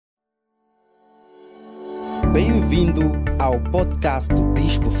Bem-vindo ao podcast do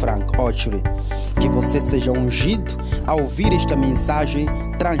Bispo Frank Ochery. Que você seja ungido ao ouvir esta mensagem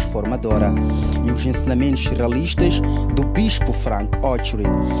transformadora e os ensinamentos realistas do Bispo Frank Ochery.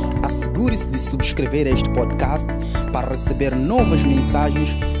 Assegure-se de subscrever este podcast para receber novas mensagens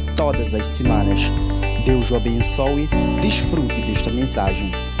todas as semanas. Deus o abençoe. Desfrute desta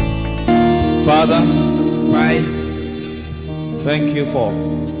mensagem. Father, Pai, thank you for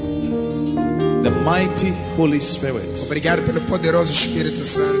the mighty Holy Spirit, obrigado pelo poderoso Espírito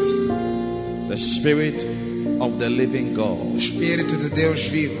Santo, the Spirit of the living o God. Espírito de Deus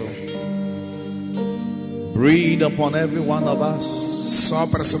vivo. Breathe upon every one of us,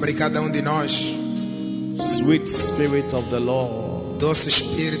 Sopra sobre cada de nós, sweet Spirit of the Lord. doce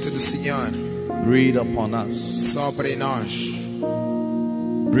Espírito do Senhor. Breathe upon us. Sopra em nós,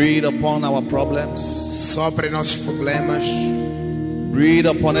 Breathe upon our problems. sopra em nossos problemas, Breathe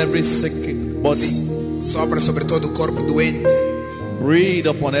upon every sick body. sopra sobre todo o corpo doente, Breathe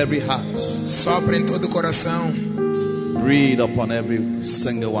upon every heart. sopra em todo o coração, Breathe upon every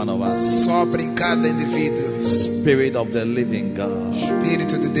single one of us. sopra em cada indivíduo. Spirit of the living God.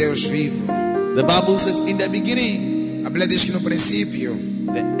 Espírito de Deus vivo. The Bible says, in the beginning, A Bíblia diz que no princípio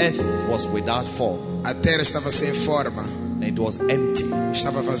the earth was without form, a terra estava sem forma, and it was empty,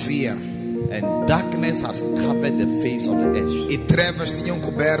 estava vazia, and darkness has covered the face of the earth. e trevas tinham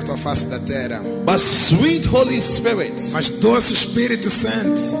coberto a face da terra. But sweet Holy Spirit, Mas doce Espírito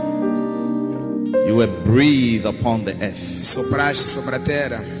Santo, you were breathed upon the earth, sopraste sobre a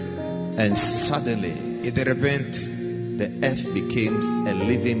terra, and suddenly e de repente the earth became a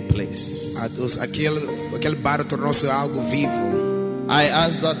living place. aquele barro tornou-se algo vivo. I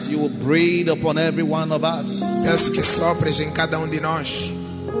ask that you will breathe upon every one of us, Peço que sopres em cada de nós.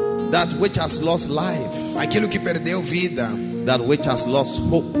 that which has lost life, Aquilo que perdeu vida, that which has lost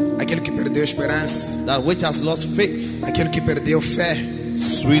hope, aquilo que perdeu esperança, that which has lost faith. aquilo que perdeu fé.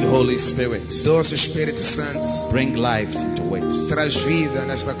 Sweet Holy Spirit, Doce Espírito Santo, bring life into it. traz vida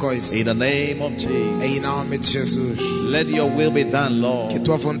nesta coisa. In the name of Em Jesus, nome de Jesus. let your will be done, Que Lord.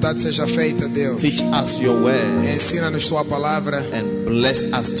 tua vontade seja feita, Deus. Teach us your word Ensina-nos tua palavra and bless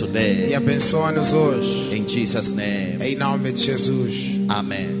us e today. abençoa-nos hoje. In Jesus' name, Em nome de Jesus.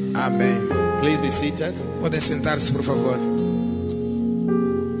 amen. Amém. Please be seated. Podem sentar-se, por favor.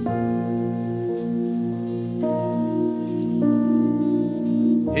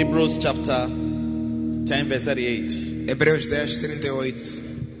 Hebrews chapter 10 verse 38. Hebreus 10,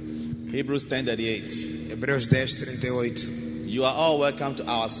 38. Hebrews 10 38. Hebreus 10, 38. You are all welcome to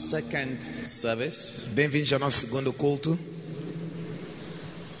our second service. Bem-vindos ao nosso segundo culto.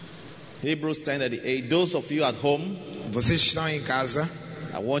 Hebrews 10 38. Those of you at home, Vocês que estão em casa,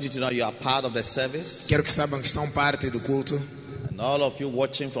 I want you to know you are part of the service. quero que saibam que estão parte do culto. And all of you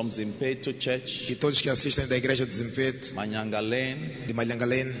watching from Zimpeto E Church, todos que assistem da igreja de Zimpeto, Manyanga Lane, de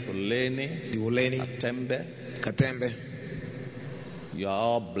Malhangalene, Ulene, de Ulene, Tembe, de Katembe, you are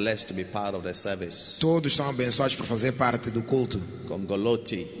all blessed to be part of the service. todos são abençoados por fazer parte do culto.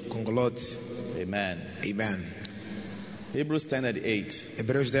 Congoloti. Congolote. Amen. Amém. Hebrews 10 38.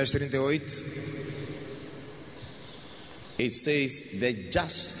 Hebreus 10, 38. It says, the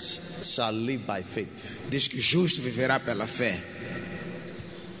just shall live by faith. Diz que o justo viverá pela fé.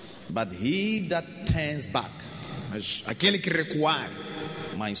 But he that turns back, Mas aquele que recuar,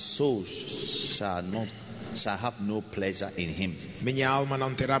 my soul shall have no pleasure in him. minha alma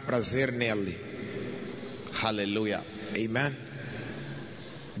não terá prazer nele. Hallelujah. Amém.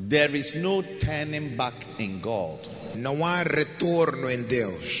 There is no turning back in God. Não há retorno em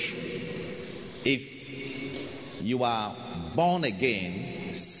Deus. If you are born again,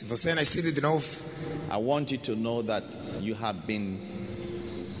 Se você é nascido de novo, I want you to know that you have been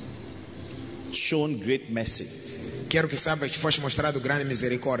shown great mercy. quero que saiba que foste mostrado grande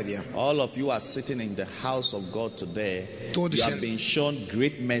misericórdia. All of you are sitting in the house of God today. Todos You have sen- been shown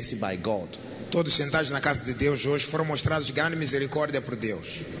great mercy by God Todos sentados na casa de Deus hoje foram mostrados grande misericórdia por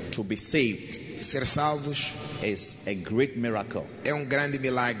Deus. to be saved. Ser salvos Is a great miracle. é grande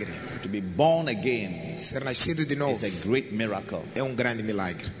milagre. To be born again Ser nascido de novo is a great miracle. é grande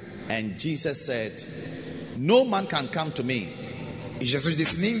milagre. And Jesus said, no man can come to me E Jesus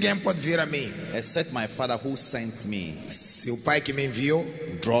disse: ninguém pode vir a mim except my Father who sent me se o Pai que me enviou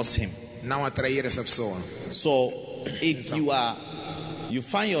draws him. não atrair essa pessoa. So if you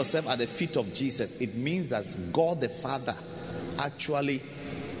find yourself at the feet of Jesus, it means that God the Father actually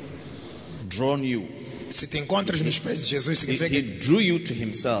drawn you. Se te encontras nos pés de Jesus, He significa que drew you to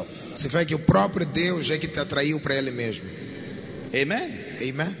himself. significa que o próprio Deus é que te atraiu para Ele mesmo. Amen.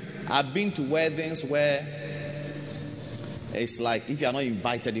 Amém? I've been to weddings where It's like if you are not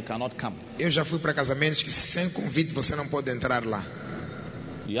invited, you cannot come. Eu já fui para casamentos que sem convite você não pode entrar lá.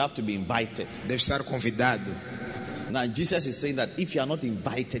 You have to be invited. Deve estar convidado. Now Jesus is saying that if you are not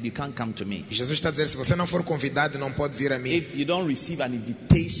invited, you can't come to me. E Jesus está a dizer, se você não for convidado, não pode vir a mim. If you don't receive an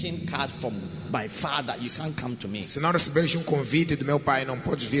invitation card from my Father, you can't come to me. Se não receberes convite do meu Pai, não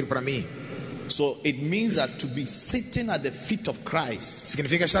podes vir para mim. So it means that to be sitting at the feet of Christ,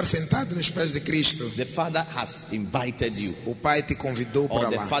 Significa estar sentado nos pés de Cristo. the Father has invited you, O Pai te convidou or para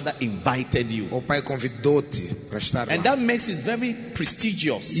the lá. Father invited you. O Pai convidou-te para estar And lá. that makes it very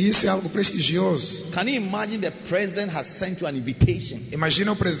prestigious. E isso é algo prestigioso. Can you imagine the president has sent you an invitation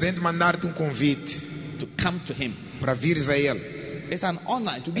Imagina o presidente mandar-te convite to come to him? para vires a ele. It's an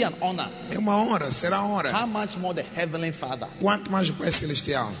honor, to be an honor. É uma honra, será honra. How much more the Heavenly Father? Quanto mais o Pai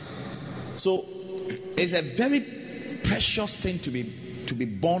Celestial. So it's a very precious thing to be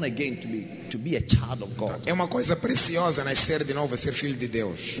born again, to be a child of God. É uma coisa preciosa nascer de novo, ser filho de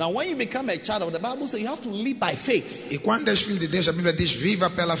Deus. Now, when you become a child of the Bible, says you have to live by faith. E quando és filho de Deus, a Bíblia diz, viva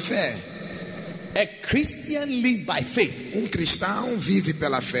pela fé. A Christian lives by faith. Cristão vive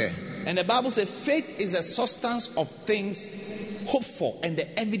pela fé. And the Bible says faith is the substance of things hoped for and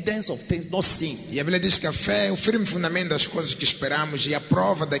the evidence of things not seen. E a Bíblia diz que a fé é o firme fundamento das coisas que esperamos e a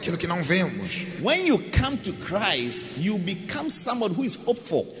prova daquilo que não vemos. When you come to Christ, you become someone who is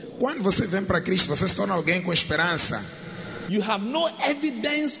hopeful. Quando você vem para Cristo, você se torna alguém com esperança. You have no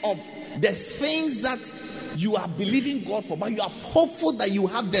evidence of the things that you are believing God for, but you are hopeful that you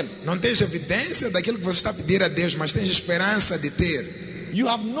have them. Não tens evidência daquilo que você está a pedir a Deus, mas tens esperança de ter. You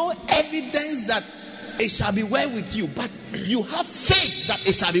have no evidence that it shall be well with you, but you have faith that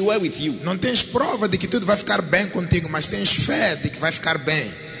it shall be well with you. Não tens prova de que tudo vai ficar bem contigo, mas tens fé de que vai ficar bem.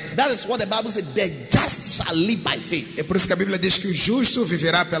 That is what the Bible says, the just shall live by faith. É por isso que a Bíblia diz que o justo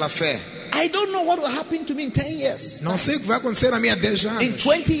viverá pela fé. I don't know what will happen to me in 10 years, Não sei o que vai acontecer a mim há 10 in anos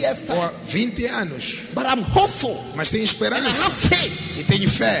 20 years ou time, há 20 anos, but I'm hopeful mas tenho and I have esperança faith e tenho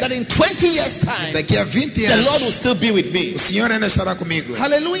fé. that in 20 years time, Daqui a 20 the Lord will anos, still be with me. o Senhor ainda estará comigo.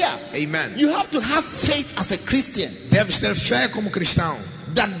 Hallelujah. Amen. You have to have faith as a Christian Deves ter fé como cristão,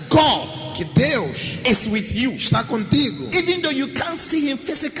 that God que Deus is with you, está contigo. even though you can't see him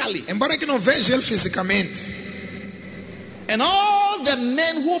physically. Embora que não veja ele fisicamente. And all the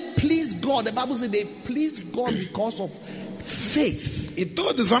men who please God, the Bible says they please God because of faith. E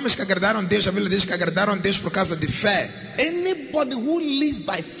todos os homens que agradaram Deus, a Bíblia diz que agradaram Deus por causa de fé. Anybody who lives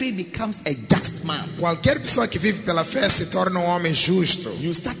by faith becomes a just man. Qualquer pessoa que vive pela fé se torna um homem justo.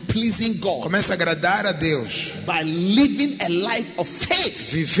 You start pleasing God Começa a agradar a Deus, by living a life of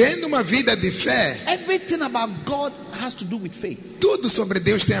faith. vivendo uma vida de fé. Everything about God has to do with faith. Tudo sobre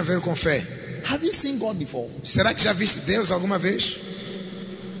Deus tem a ver com fé. Have you seen God before? Será que já viste Deus alguma vez?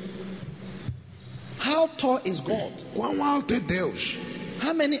 How tall is God? Quão alto é Deus?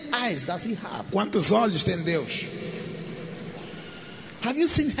 How many eyes does he have? Quantos olhos tem Deus? Have you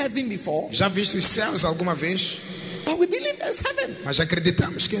seen heaven before? Já viste os céus alguma vez? But we believe there's heaven. Mas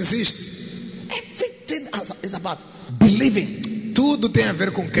acreditamos que existe. Everything is about believing. Tudo tem a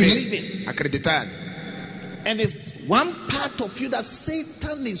ver com crer, acreditar. And it's one part of you that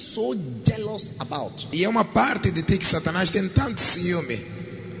Satan is so jealous about. E é uma parte de ti que Satanás tem tanto ciúme.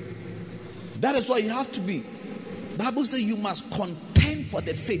 That is why you have to be. Bible says you must contend for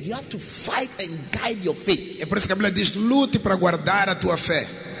the faith. You have to fight and guide your faith. É por isso que a Bíblia diz, lute para guardar a tua fé.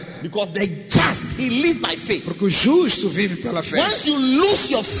 Because the just, he lives by faith. Porque o justo vive pela fé. Once you lose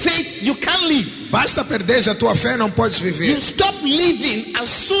your faith, you can't live. Basta perder a tua fé, não podes You viver. stop living as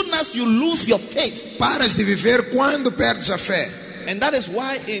soon as you lose your faith. Paras de viver quando perdes a fé. And that is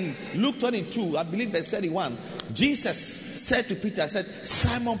why in Luke 22, I believe verse 31, Jesus said to Peter, I said,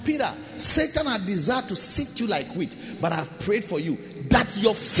 Simon Peter, Satan had desired to sift you like wheat, but I have prayed for you that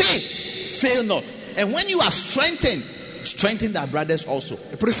your faith fail not. And when you are strengthened, strengthen thy brothers also.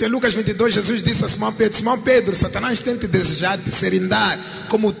 É por isso em Lucas 22, Jesus disse a Simão Pedro, Satanás tem te desejado te serindar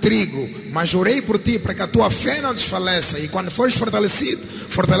como o trigo, mas orei por ti para que a tua fé não desfaleça. E quando fores fortalecido,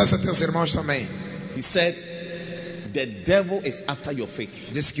 fortaleça teus irmãos também. He said, the devil is after your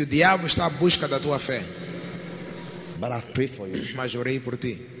faith, Disse que o diabo está à busca da tua fé, but I've prayed for you mas orei por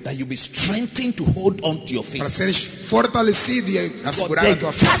ti. that you be strengthened to hold on to your Para faith. seres fortalecido e For assegurar a the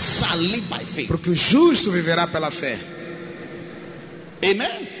tua fé. just shall live by faith. Porque o justo viverá pela fé.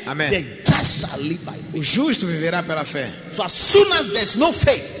 Amen. Amen. The just shall live by faith. O justo viverá pela fé. So as soon as there's no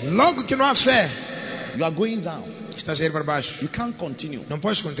faith, Logo que não há fé, you are going down. estás a ir para baixo. You can't continue. Não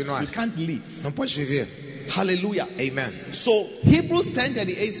podes continuar. You can't live. Não podes viver. Hallelujah. Amen. So Hebrews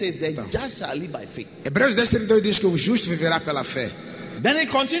 10:38 says the just shall live by faith. Hebreus 10:32 diz que o justo viverá pela fé. Then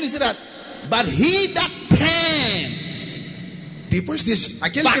it continues to say that, but he that turned Depois diz,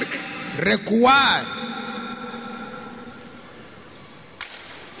 aquele Back. que recuar,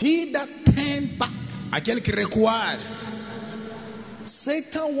 He that turn back. aquele que recuar.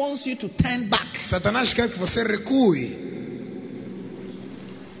 Satan wants you to turn back. Satanás quer que você recue.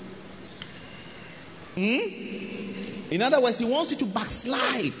 In other words, he wants you to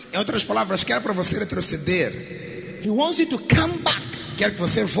backslide. Em outras palavras, quer para você retroceder. He wants you to come back. Quer que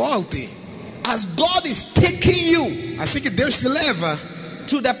você volte. As God is taking you Assim que Deus te leva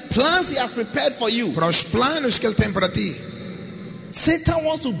to the plans he has prepared for you, para os planos que Ele tem para ti. Satan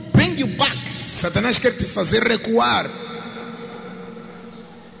wants to bring you back. Satanás quer te fazer recuar.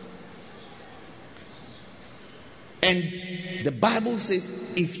 And the Bible says,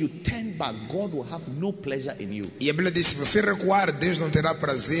 if you turn back, God will have no pleasure in you. E a Bíblia diz, se você recuar, Deus não terá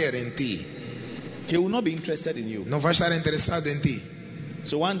prazer em ti. He will not be interested in you. Não vai estar interessado em ti.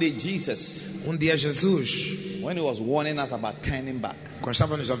 So one day Jesus, Dia Jesus, when he was warning us about turning back, quando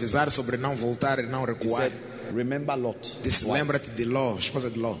estava a nos avisar sobre não voltar e não he recuar, said, remember Lot. disse, wife. lembra-te de Ló, esposa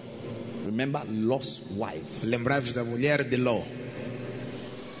de Ló. Remember Lot's wife. Lembrai-vos da mulher de Ló.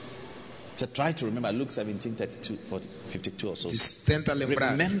 So try to remember Luke 17, 32, 40, 52 or so. Disse, tenta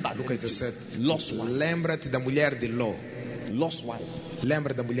lembrar. Remember Lucas them 17. too. Lot's wife. Lembra-te da mulher de Ló. Lot's wife.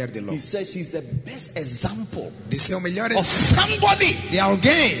 Lembra da mulher de Ló. He said she's the best example Disse, é o melhor of somebody de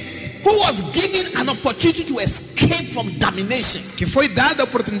alguém who was given an opportunity to escape from damnation. que foi dada a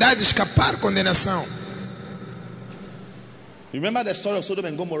oportunidade de escapar condenação. Remember the story of Sodom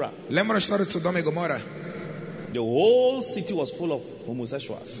and Gomorrah? Lembra a história de Sodoma e Gomorra? The whole city was full of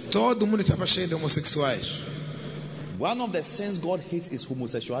homosexuals. Todo mundo estava cheio de homossexuais. One of the sins God hates is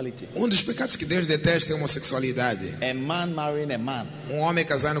homosexuality. Dos pecados que Deus detesta é a homossexualidade. A man marrying a man, Homem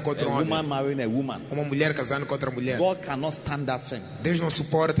casando com outro a homem. woman marrying a woman. Uma mulher casando com outra mulher. God cannot stand that thing. Deus não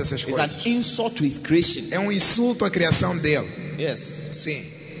suporta essas It's coisas. an insult to his creation. É insulto à criação dele. Yes. Sim.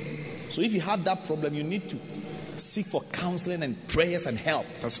 So if you have that problem, you need to seek for counseling and prayers and help.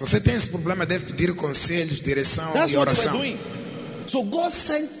 Então, se você tem esse problema, deve pedir conselhos, direção That's e what they oração. were doing. So God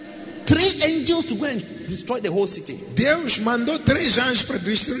sent 3 angels to go and destroy the whole city. Deus mandou 3 anjos para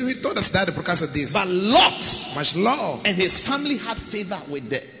destruir toda a cidade por causa disso. But Lot Mas Ló and his family had favor with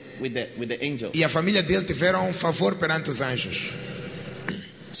the angels. e a família dele tiveram um favor perante os anjos.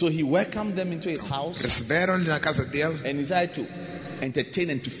 So he welcomed them into his house Receberam-lhe na casa dele and decided to entertain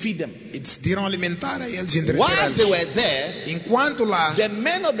and to feed them. e decidiram alimentar a eles e entreter While they eles. were there, Enquanto lá, the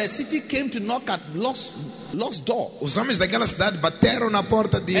men of the city came to knock at Lot's door. os homens daquela cidade bateram na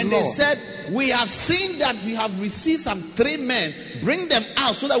porta de And they Ló. said, we have seen that we have received some 3 men. Bring them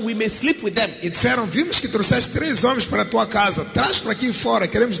out so that we may sleep with them. E disseram, vimos que trouxeste 3 homens para a tua casa. Traz para aqui fora,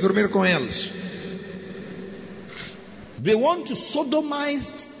 queremos dormir com eles. They want to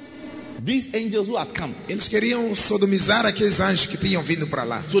sodomize these angels who had come. Eles queriam sodomizar aqueles anjos que tinham vindo para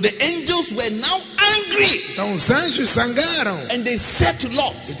lá. So the angels were now angry. Então os anjos zangaram And they said to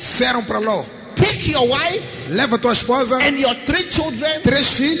Lot, e disseram para Ló, take your wife leva tua esposa, and your 3 children 3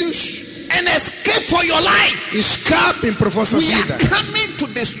 filhos and escape for your life. e escapem por vossa We are vida. coming to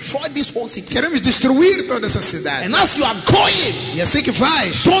destroy this whole city. Queremos destruir toda essa cidade. And as you are going, E assim que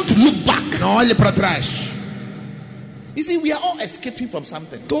vais, don't look back. não olhe para trás. You see, we are all escaping from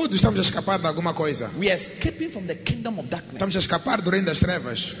something. Todos estamos a escapar de alguma coisa. We are escaping from the kingdom of darkness. Estamos a escapar do reino das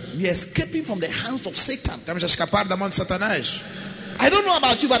trevas. We are escaping from the hands of Satan. Estamos a escapar da mão de Satanás. I don't know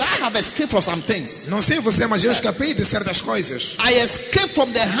about you, but I have escaped from some things. Não sei você, mas eu escapei de certas coisas. I escaped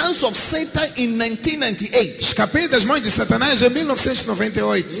from the hands of Satan in 1998. Escapei das mãos de Satanás em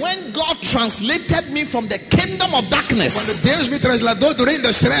 1998. When God translated me from the kingdom of Quando darkness. Deus me trasladou do reino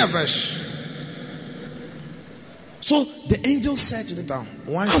das trevas. So the angel said to them, Então,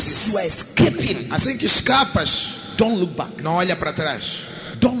 o anjo as you are disse, escaping, assim que escapas, don't look back. não olha para trás.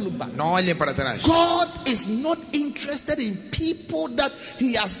 Don't look back. Não olhem para trás. God is not interested in people that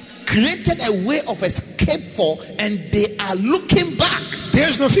He has created a way of escape for and they are looking back.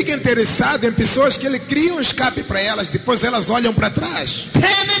 Deus não fica interessado em pessoas que Ele cria um escape para elas, depois elas olham para trás.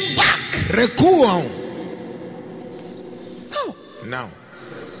 Turning back. Recuam. No. Não.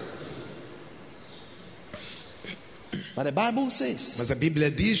 But the Bible says, Mas a Bíblia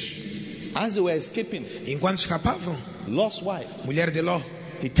diz, as they were escaping, enquanto escapavam, Lot's wife, mulher de Ló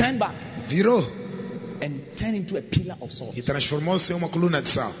he turned back virou and turned into a pillar of salt. e transformou-se em uma coluna de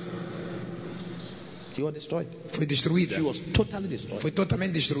sal. She was destroyed. Foi destruída. She was totally destroyed. Foi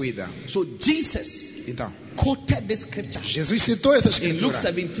totalmente destruída. So Jesus Então, quoted this scripture Jesus citou essa in Luke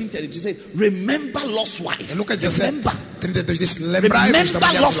escritura. 17:32. He said, remember Lot's wife. Em Lucas 17, Remember. 32 diz: lembrai-vos da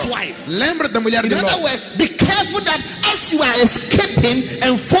mulher de Lot's Ló. wife. Lembra da mulher In de other Ló. words, be careful that as you are escaping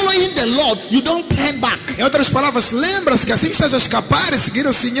and following the Lord, you don't turn back. Em outras palavras, lembra-se que assim que estás a escapar e seguir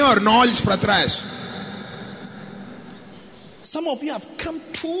o Senhor, não olhes para trás. Some of you have come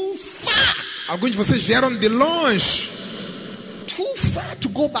too far, Alguns de vocês vieram de longe, too far to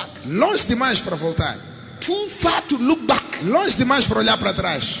go back, longe demais para voltar, too far to look back. longe demais para olhar para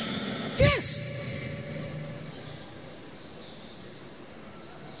trás. Yes.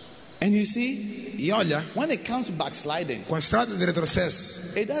 And you see, E olha, when it comes to backsliding, quando se trata de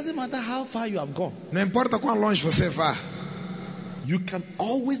retrocesso, it doesn't matter how far you have gone. não importa quão longe você vá, You can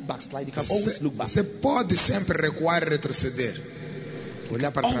always backslide. You can always look back. você pode sempre recuar e retroceder,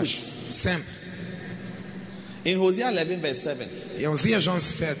 olhar para trás, Always. sempre. In Hosea 11 verse 7, Em Oséias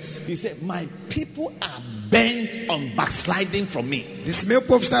 11:7 he said, my people are bent on backsliding from me. disse: meu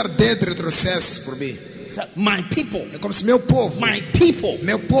povo está ardendo de retrocesso por mim. He said, my people, É como se meu povo, my people,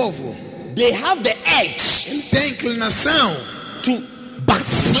 they have the edge ele tem inclinação to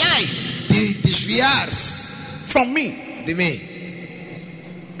backslide de desviar-se from me. de mim.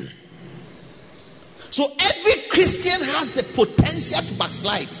 So every Christian has the potential to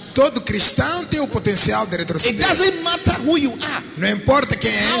backslide. Todo cristão tem o potencial de It retroceder. doesn't matter who you are, Não importa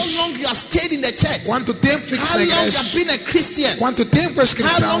quem how és, long you have stayed in the church, quanto tempo ficas how na long you have igreja, been a Christian, quanto tempo és how long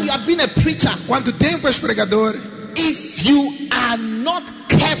cristão, you have been a preacher. quanto tempo és pregador. If you are not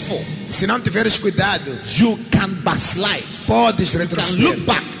careful, Se não tiveres cuidado, you can backslide. podes You can retroceder look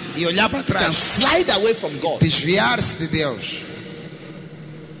back. e olhar para You can trás, slide away from God. desviar-se de Deus.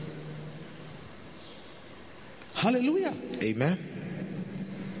 Hallelujah. Amen?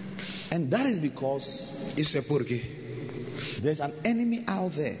 And that is because Isso é porque there's an enemy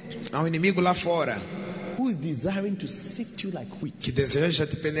out there há um inimigo lá fora who is desiring to sift you like wheat. que deseja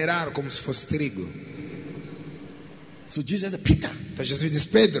te peneirar como se fosse trigo. So Jesus said, Peter, Então Jesus disse: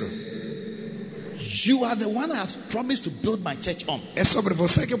 Pedro, you are the one I have promised to build my church on. é sobre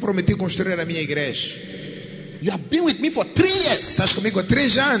você que eu prometi construir a minha igreja. You have been with me for 3 years. Estás comigo há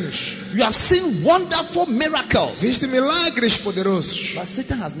 3 anos. You have seen wonderful miracles. Viste milagres poderosos. But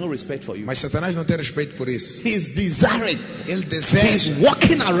Satan has no respect for you. Mas Satanás não tem respeito por isso. He is desiring. Ele He is deseja,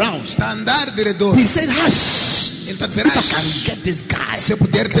 walking around. está a andar de redor. He said, hush. Ele está a dizer: If I can get this guy, se eu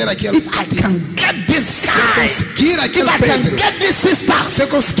puder ter aquele, if I can get this se eu guy, conseguir if aquele I can Pedro, get this sister, se eu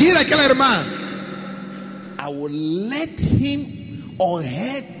conseguir aquela irmã, I will let him or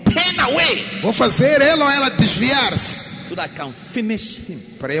her turn away vou fazer ele ou ela desviar-se so that I can finish him.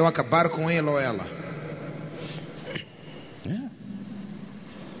 para eu acabar com ele ou ela. Yeah.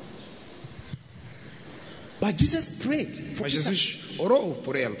 But Jesus prayed for Mas Peter. Jesus orou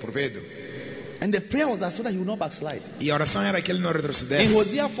por ele, por Pedro. And the prayer was that so that he will not backslide. E a oração era que ele não In retrocedesse.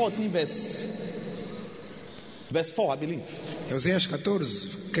 Hosea 14 verse 4, I believe. Em Oséias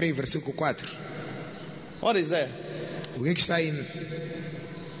 14, creio, versículo 4. What is there? O que é que está aí?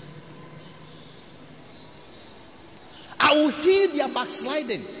 I will heal their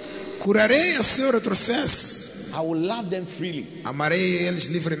backsliding. Curarei o seu retrocesso. I will love them freely. Amarei eles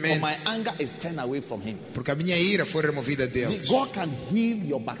For livremente. my anger is turned away from him. Porque a minha ira foi removida See, deles. God can heal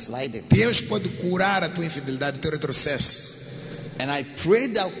your backsliding. Deus pode curar a tua infidelidade, o teu retrocesso. And I pray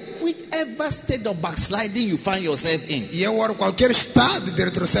that whichever state of backsliding you find yourself in, E eu oro qualquer estado de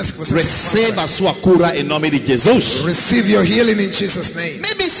retrocesso que você se receive encontra. a sua cura em nome de Jesus. Receive your healing in Jesus' name.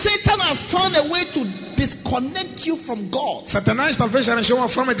 Maybe Satan has found a way to disconnect you from God. Satanás talvez arranjou uma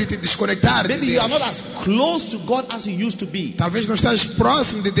forma de te desconectar de Maybe you are Deus. not as close to God as you used to be. Talvez não estás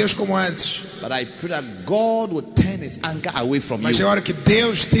próximo de Deus como antes. But I pray that God will turn his anger away from Mas é you hora que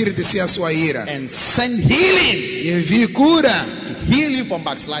Deus tire de si a sua ira. and send healing E envie cura. to heal you from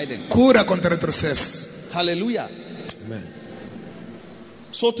backsliding. Cura contra retrocesso. Hallelujah. Amém.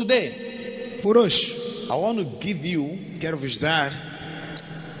 So today, Por hoje, I want to give you quero vos dar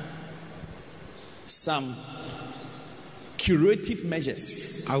some curative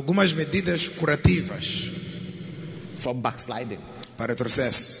measures algumas medidas curativas from backsliding. para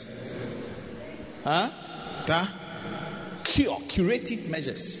retrocesso. Huh? Tá? Curative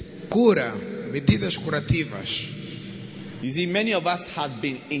measures. Cura, medidas curativas. You see, many of us have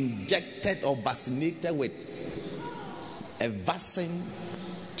been injected or vaccinated with a vaccine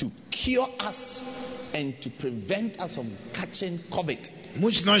to cure us and to prevent us from catching COVID.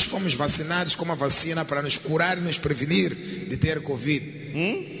 Muitos de nós fomos vacinados com uma vacina para nos curar e nos prevenir de ter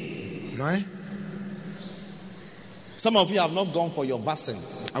Covid. Não é? Some of you have not gone for your vaccine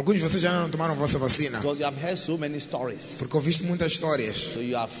Alguns de vocês já não tomaram a vossa vacina. because you have heard so many stories. Porque ouviste muitas histórias. So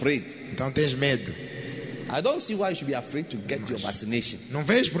you are afraid. Então tens medo. I don't see why you should be afraid to get your vaccination. Não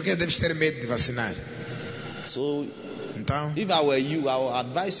vês porque deves ter medo de vacinar. So Então, if I were you, I would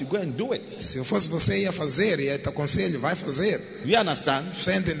advise you, go and do it. se eu fosse você, ia fazer, e eu te aconselho, vai fazer. Do you understand?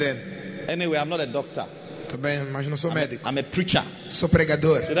 Está entendendo? Anyway, I'm not a doctor. Tá bem, mas não sou médico. I'm a preacher. Sou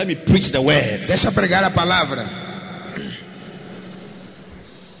pregador. So let me preach the word. Deixa pregar a palavra.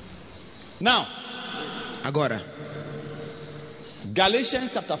 Now, Agora,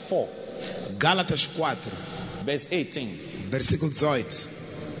 Galatians chapter 4, Gálatas 4, verse 18. versículo 18.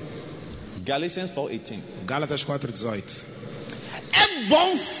 Galatians 4:18. Gálatas 4, 18. É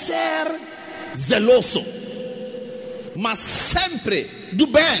bom ser zeloso, mas sempre do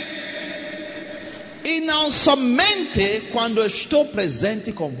bem. E não somente quando estou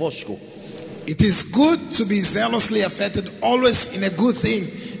presente convosco. It is good to be zealously affected always in a good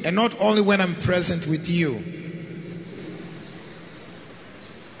thing, and not only when I'm present with you.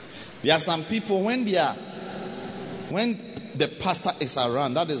 There are some people when the pastor is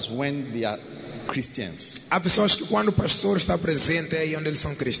around, that is when they are Christians. Há pessoas que quando o pastor está presente é aí onde eles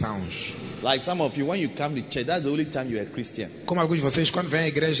são cristãos. Like some of you, when you come to church, that's the only time you're a Christian. Como alguns de vocês, quando vêm à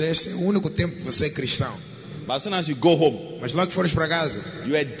igreja, este é o único tempo que você é cristão. But as soon as you go home, Mas logo que fores para casa,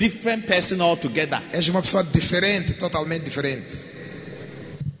 you're a different person altogether. és uma pessoa diferente, totalmente diferente.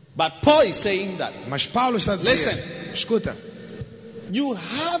 But Paul is saying that Mas Paulo está a dizer, Listen. escuta, you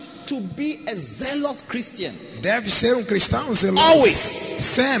have to be a zealous Christian. deves ser um cristão zeloso. Always.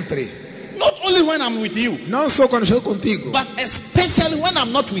 Sempre. Not only when I'm with you, Não só quando estou contigo, but especially when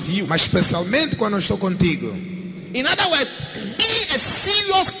I'm not with you. mas especialmente quando estou contigo. In other words, be a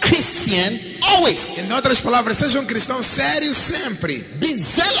serious Christian always. Em outras palavras, seja um cristão sério sempre. Be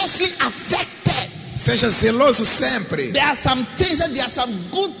zealously affected. Seja zeloso sempre. There are some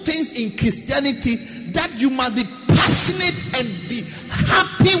good things in Christianity that you must be passionate and be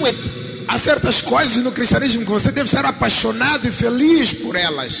happy with. Há certas coisas no cristianismo que você deve estar apaixonado e feliz por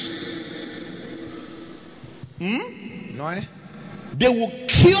elas. Não é? They will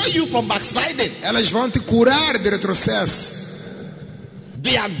cure you from backsliding. Elas vão te curar de retrocesso.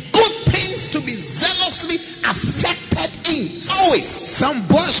 They are good things to be zealously affected in. Always. São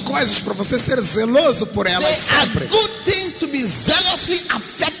boas coisas para você ser zeloso por elas They are sempre. good things to be zealously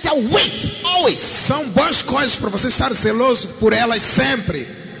affected with. Always. São boas coisas para você estar zeloso por elas sempre.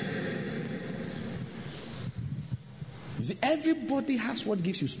 You see, everybody has what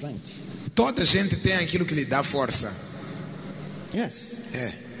gives you strength. Toda gente tem aquilo que lhe dá força. Yes.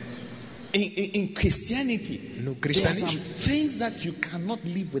 É. In Christianity, No there are some cristianismo, things that you cannot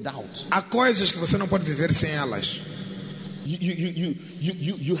live without. há coisas que você não pode viver sem elas.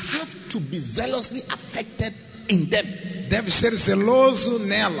 You have to be zealously affected in them. Deve ser zeloso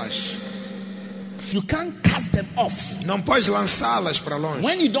nelas. You can't cast them off. Não pode lançá-las para longe.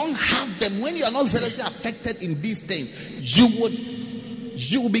 When you don't have them, when you are not zealously affected in these things, you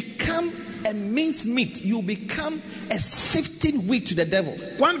will become a mincemeat. You will become a sifting wheat to the devil.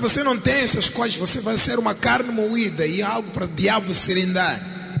 Quando você não tem essas coisas, você vai ser uma carne moída e algo para o diabo cirindar.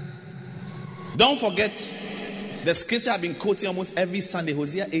 Don't forget the scripture I've been quoting almost every Sunday,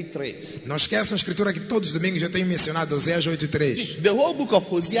 Hosea 8:3. Não esqueçam a escritura que todos os domingos eu tenho mencionado, Oséias 8:3. The whole book of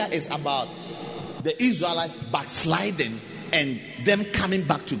Hosea is about the Israelites backsliding and them coming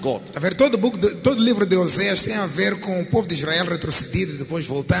back to God. A ver, todo o livro de Oséias tem a ver com o povo de Israel retrocedido e depois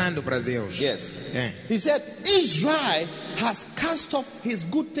voltando para Deus. Yes. É. He said, Israel has cast off his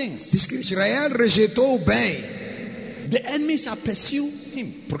good things. Diz que Israel rejeitou o bem, The enemy shall pursue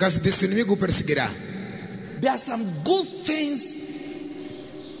him. por causa desse inimigo o perseguirá. There are some good things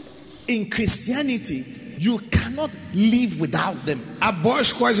in Christianity. You cannot live without them. Há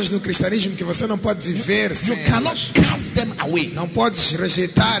boas coisas no cristianismo que você não pode viver You sem cannot elas. cast them away. Não podes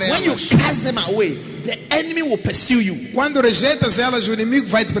rejeitar When you elas. cast them away, the enemy will pursue you. Quando rejeitas elas, o inimigo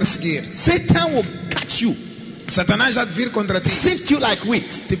vai te perseguir. Satan will catch you, Satanás já te vir contra ti, sift you like wheat,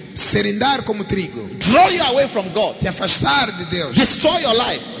 te serindar como trigo, draw you away from God, te afastar de Deus, destroy your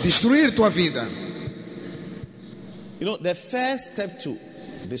life. destruir tua vida. You know, the first step to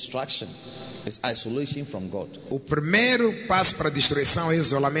destruction is isolation from God. O primeiro passo para a destruição é o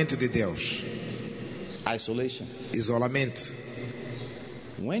isolamento de Deus. Isolation. Isolamento.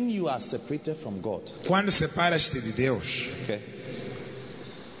 When you are separated from God, Quando separas-te de Deus, okay,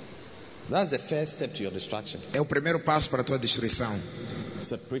 that's the first step to your destruction. é o primeiro passo para a tua destruição.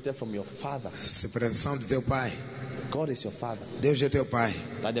 Separated from your father. Separação de teu pai. God is your father. Deus é teu pai.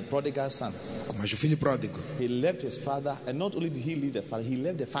 Like the prodigal son. Mas o filho pródigo He left his father, and not only did he leave the father, he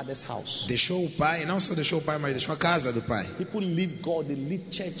left the father's house. deixou o pai, não só deixou o pai, mas deixou a casa do pai. People leave God, they leave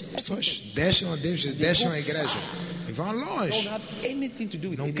church. Pessoas deixam a Deus, deixam a igreja e vão Don't longe. have anything to do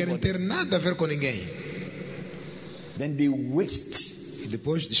with Não querem anybody. ter nada a ver com ninguém. Then they waste. E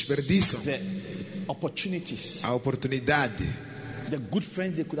depois desperdiçam the opportunities, a oportunidade, the good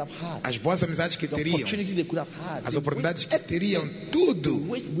friends they could have had, as boas amizades que the teriam, opportunities they could have had, as the oportunidades que waste- teriam, tudo,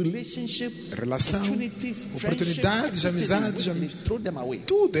 waste relationship, relação, opportunities, oportunidades, friendship, amizades, everything, they throw them away.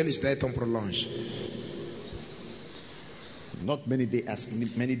 tudo eles deitam por longe. Not many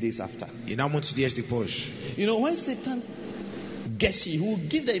days after. E não muitos dias depois. You know, when Satan gets you, he will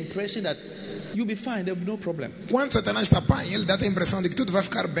give the impression that you'll be fine, there'll be no problem. Quando Satanás te apanha, ele dá a impressão de que tudo vai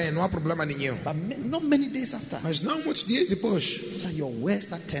ficar bem, não há problema nenhum. But not many days after, Mas não muitos dias depois, so your world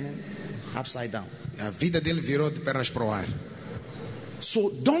start turning upside down. a vida dele virou de pernas para o ar.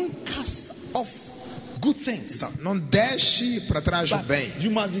 So don't cast off good things. Então, não deixe para trás o But bem, you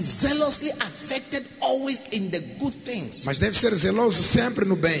must be zealously affected always in the good things. mas deve ser zeloso sempre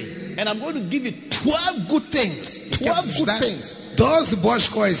no bem. And I'm going to give you 12 good things. Quero 12 vos good dar things 12 boas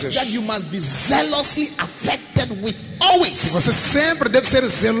coisas. that you must be zealously affected with always. Você sempre deve ser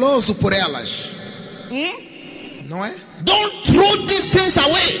zeloso por elas. Não é? Don't throw these things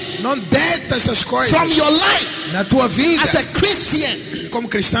away Não deita essas coisas from your life na tua vida as a Christian. como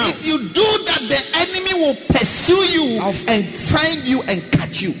cristão. If you do that, the enemy will pursue you and find you and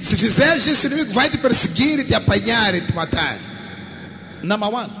catch you. Se fizeres isso, o inimigo vai te perseguir e te apanhar e te matar. Number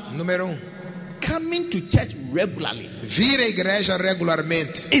one, Número 1. coming to church regularly. Vir à igreja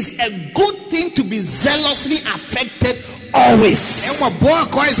regularmente. It's a good thing to be zealously affected always. É uma boa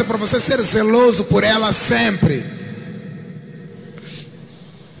coisa para você ser zeloso por ela sempre.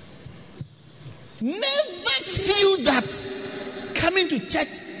 Never feel that coming to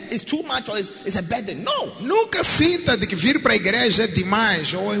church is too much or is a burden. No, Nunca sinta de que vir para a igreja é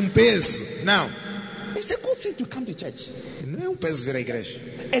demais ou é um peso. Não. it's a good thing to come to church. Não é um peso vir à igreja.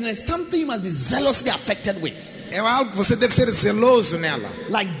 And it's something you must be zealously affected with. É algo que você deve ser zeloso nela.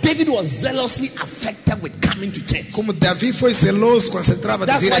 Like David was zealously affected with coming to church. Como Davi foi zeloso quando se entrava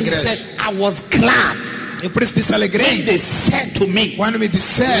de That's vir à why he igreja. said, I was glad Eu por isso disse when alegrei. they said to me, Quando me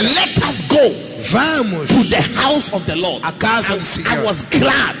disseram, let us go vamos to the house of the Lord. à casa do I Senhor. was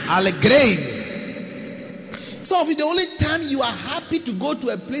glad. Alegrei-me. So if the only time you are happy to go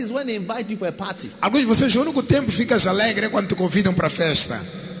to a place when they invite you for a party. Alguns de vocês, o único tempo que ficas alegre é quando te convidam para a festa.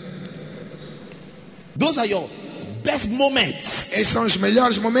 Those are your best moments. Esses são os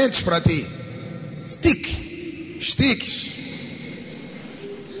melhores momentos para ti. Stick. Estiques.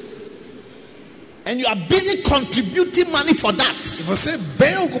 And you are busy contributing money for that. E você é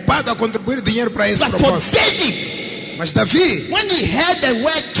bem ocupado a contribuir dinheiro para esse But for propósito. David, Mas Davi, when he heard the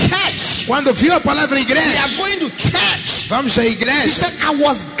word church, quando viu a palavra we igreja, are going to church. vamos à He igreja, said, I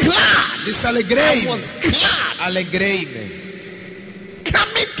was glad. disse I alegrei-me. was glad. Alegrei-me.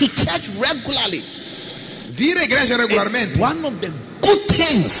 Coming to church regularly Vir à igreja is regularmente one of the good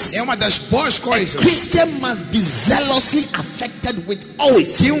things. é uma das boas coisas Christian must be zealously affected with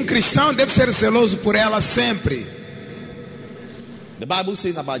always. que um cristão deve ser zeloso por ela sempre. The Bible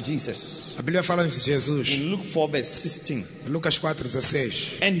says about Jesus A Bíblia fala de Jesus, in Luke 4 verse 16. Lucas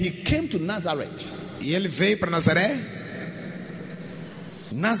 4:16. And he came to Nazareth. E ele veio para Nazaré,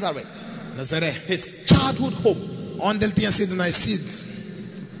 Nazareth, Nazaré, his childhood home. onde ele tinha sido nascido,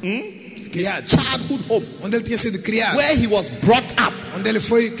 criado, Childhood home. onde ele tinha sido criado, Where he was brought up. onde ele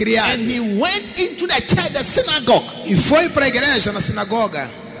foi criado, And he went into the church, the synagogue, e foi para a igreja, na sinagoga,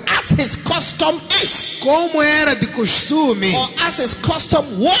 as his custom is, como era de costume, or as his custom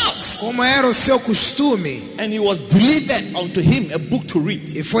was. como era o seu costume, And he was delivered unto him a book to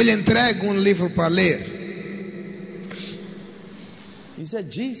read. e foi-lhe entregue livro para ler. He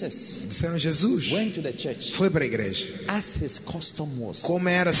said, Jesus Disseram, Jesus went to the church foi para a igreja, as his custom was, como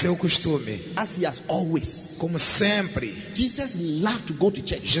era seu costume, as he has always. como sempre. Jesus loved to go to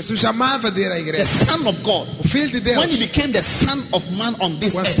church. Jesus amava de ir à The igreja. Son of God, O Filho de Deus, when he became the Son of Man on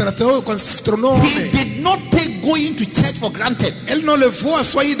this quando se, earth, quando se tornou he homem, did not take going to church for granted. ele não levou a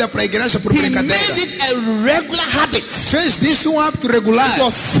sua ida para a igreja por He made brincadeira. it a regular habit. Fez disso hábito regular, It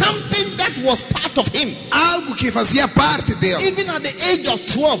was something that was part of him. algo que fazia parte dele. Even at the age of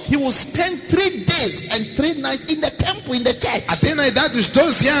 12, he will spend 3 days and 3 nights in the temple, in the church. Até na idade dos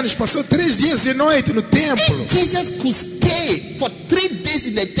 12 anos, passou 3 dias e noite no templo. If Jesus could stay for 3 days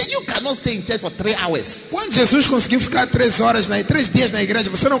in the church, you cannot stay in church for 3 hours. Quando Jesus conseguiu ficar 3 dias na igreja,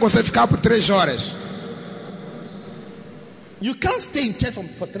 você não consegue ficar por 3 horas. You can't stay in church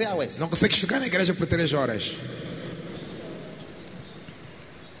for 3 hours. Não consegue ficar na igreja por 3 horas.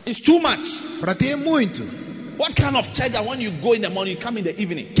 It's too much. Para ti é muito. What kind of church that when you go in the morning, you come in the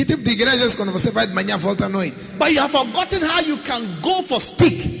evening? Que tipo de igreja é essa quando você vai de manhã volta à noite? But you have forgotten how you can go for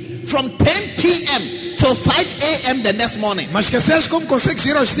stick from 10 p.m. till 5 a.m. the next morning. Mas esqueces como consegues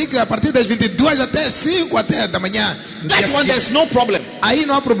ir aos ciclos a partir das 22 até 5 até da manhã. do dia That one, seguinte. there's no problem. Aí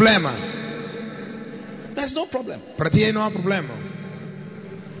não há problema. There's no problem. Para ti aí não há problema.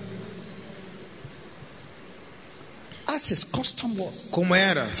 As his custom was. Como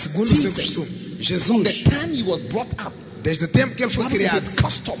era, segundo o seu Jesus. costume. From the Jesus, time he was brought up, desde o tempo que ele foi Bible said criado, his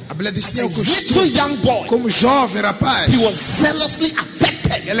custom. a Bíblia diz As que a tinha o little costume. young boy, Como jovem rapaz, he was zealously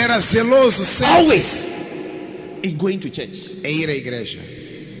affected ele era zeloso sempre always in going to church. em ir à igreja.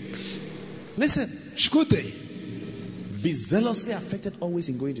 Listen, Escutem, be zealously affected always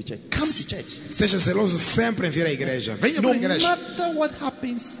in going to church. Come to church. seja zeloso sempre em vir à igreja. Venha No para a igreja. matter what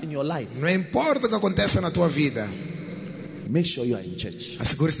happens in your life, Não importa o que aconteça na tua vida, make sure you are in church.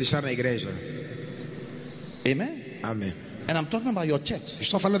 assegure-se de estar na igreja. Amen. Amém. And I'm talking about your church.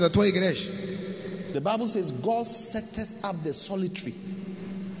 Estou falando da tua igreja. The Bible says God setteth up the solitary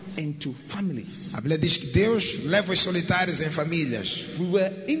into families. A Bíblia diz que Deus leva os solitários em famílias. We were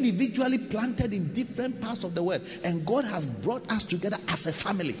individually planted in different parts of the world, and God has brought us together as a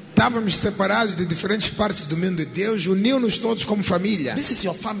family. Estávamos separados de diferentes partes do mundo e Deus uniu-nos todos como família. This is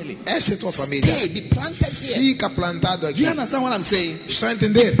your family. Esta é a tua família. Stay, be planted here. Fica plantado Do aqui. you understand what I'm saying? Está a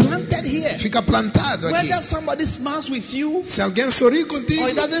entender? Planted here. Fica plantado aqui. Whether somebody smiles with you Se alguém sorri contigo or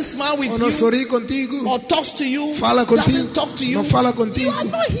he doesn't smile with ou não you sorri contigo, or talks to you, fala contigo, doesn't talk to you, não fala you contigo, are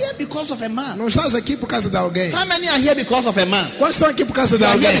not here because of a man. não estás aqui por causa de alguém. How many are here because of a man? Quantos estão aqui por causa de You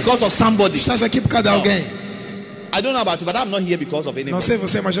are here alguém? because of somebody. Estás aqui por causa de alguém. I don't know about you, but I'm not here because of Não anybody. sei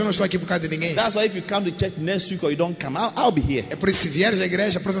você, mas eu não estou aqui por causa de ninguém. That's why if you come to church next week or you don't come, I'll be here. É por isso, se vieres à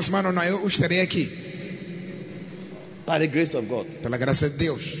igreja a próxima semana ou não, eu estarei aqui. By the grace of God. Pela graça de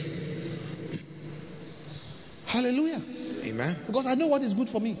Deus. Hallelujah. Amém? Because I know what is good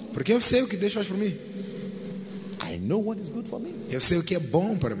for me. Porque eu sei o que Deus faz por mim. I know what is good for me. Eu sei o que é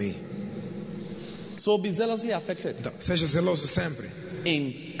bom para mim. So be zealously affected Então, seja zeloso sempre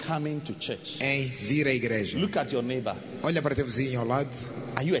in coming to church. em vir à igreja. Look at your neighbor. Olha para teu vizinho ao lado.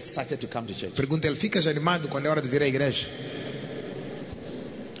 Are you excited to come to church? Pergunta ele, ficas animado quando é hora de vir à igreja?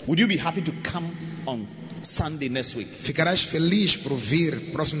 Would you be happy to come on Sunday next week? Ficarás feliz por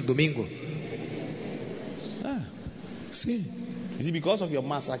vir próximo domingo? Sim. Is it because of your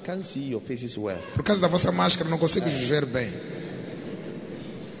mask? I can't see your faces well. Por causa da vossa máscara não consigo ver bem.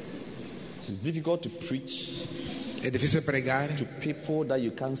 It's difficult to preach É difícil pregar to people that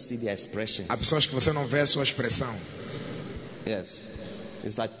you can't see their expressions. a pessoas que você não vê a sua expressão. Yes.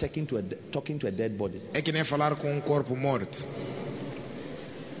 It's like talking to a dead body. É que nem falar com um corpo morto.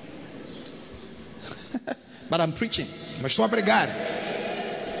 But I'm preaching. Mas estou a pregar.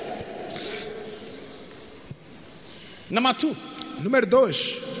 Number 2. Número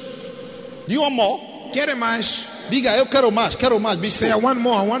 2. Do you want more? Querem mais? Diga, eu quero mais, bispo. Say one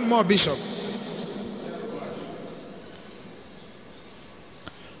more, Bishop.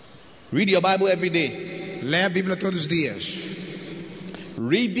 Read your Bible every day. Lê a Bíblia todos os dias.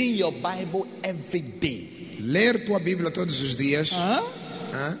 Reading your Bible every day. Ler tua Bíblia todos os dias.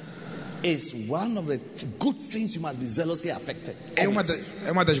 Huh? It's one of the good things you must be zealously affected. É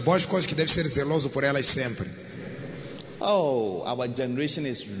uma das boas coisas que deve ser zeloso por elas sempre. Oh, our generation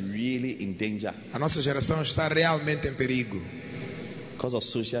is really in danger A nossa geração está realmente em perigo because of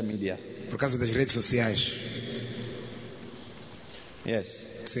social media. por causa das redes sociais. Yes.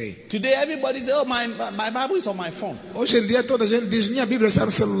 Sim. Today everybody says, oh, my Bible is on my phone. Hoje em dia toda a gente diz, minha Bíblia está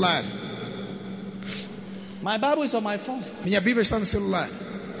no celular. My Bible is on my phone. Minha Bíblia está no celular.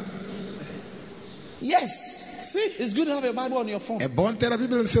 Yes. See, it's good to have a Bible on your phone. É bom ter a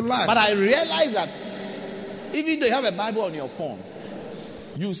Bíblia no celular. But I realize that even though you have a Bible on your phone,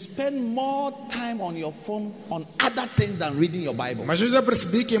 you spend more time on your phone on other things than reading your Bible. Mas eu já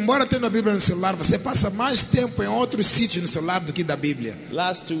percebi que embora tendo a Bíblia no celular, você passa mais tempo em outros sítios no celular do que da Bíblia.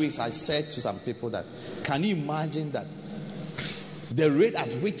 Last 2 weeks I said to some people that, can you imagine that the rate at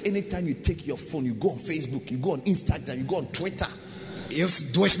which anytime you take your phone, you go on Facebook, you go on Instagram, you go on Twitter. Eu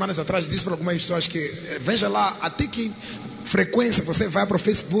 2 semanas atrás disse para algumas pessoas que veja lá até que frequência você vai para o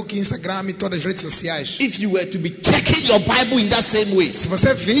Facebook, Instagram e todas as redes sociais. If you were to be checking your Bible in that same way, Se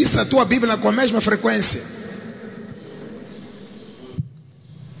você visse a tua Bíblia com a mesma frequência,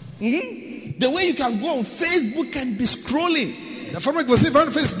 the way you can go on Facebook and be scrolling, da forma que você vai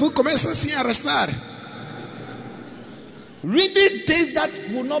no Facebook, começa assim a arrastar. reading things that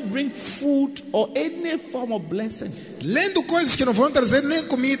will not bring food or any form of blessing. Lendo coisas que não vão trazer nem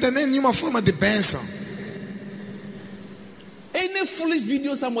comida, nem nenhuma forma de bênção. Any foolish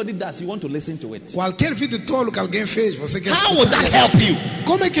video somebody does, you want to listen to it. Qualquer vídeo tolo que alguém fez, você quer How would escutar that e assistir. help you?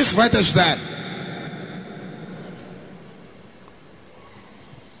 Como é que isso vai te ajudar?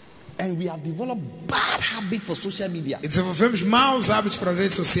 And we have developed bad habits for social media. E desenvolvemos maus hábitos para as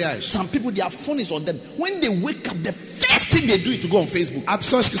redes sociais. Some people, their phone is on them. When they wake up, the first thing they do is to go on Facebook. Há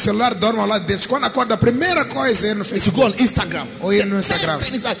pessoas que o celular dorme ao lado deles. Quando acorda, a primeira coisa é ir no Is to Facebook go on Instagram. ou ir no The Instagram. first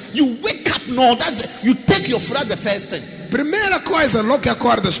thing is that you wake up, no, you take your phone, that's the first thing. Primeira coisa, logo que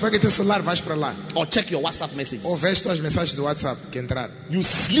acordas, pega teu celular, vais para lá. Or check your WhatsApp messages. Ou vês tuas mensagens do WhatsApp que entraram. You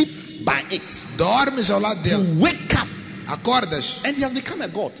sleep by it. Dormes ao lado dele. You wake up, Acordas. and it has become a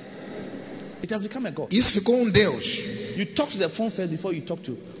God. It has become a God. Isso ficou Deus. You talk to the phone first before you talk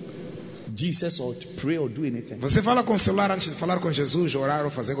to Jesus or to pray or do anything. Você fala com o celular antes de falar com Jesus, orar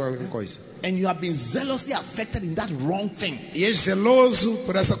ou fazer qualquer coisa. And you have been zealously affected in that wrong thing. E és zeloso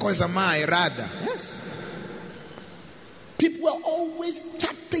por essa coisa má, errada. Yes. People are always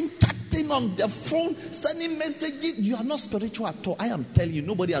chatting on the phone, sending messages. You are not spiritual at all. I am telling you,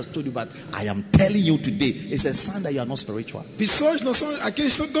 nobody has told you, but I am telling you today, it's a sign that you are not spiritual. Pessoas não são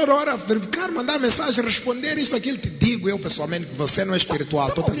aqueles que toda hora verificar, mandar mensagem, responder isto, aquilo. Te digo eu pessoalmente que você não é espiritual.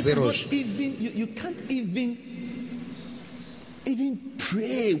 Estou a dizer hoje. You can't even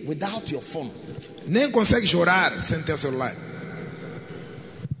pray without your phone. Nem consegues orar sem ter celular.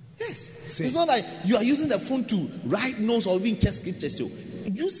 Yes. Sim. It's not like you are using the phone to write notes or even check scriptures. So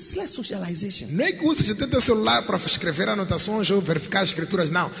useless socialization. Não é que usas até teu celular para escrever anotações ou verificar as escrituras,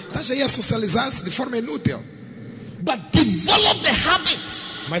 não. Estás aí a socializar-se de forma inútil. But develop the habit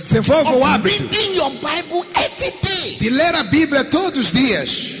Mas desenvolva o of hábito reading your Bible every day. de ler a Bíblia todos os dias.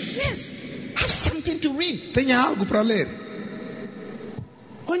 Yes. Have something to read. Tenha algo para ler.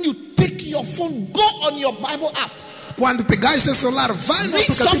 When you take your phone, go on your Bible app. Quando pegares seu celular, vai no Read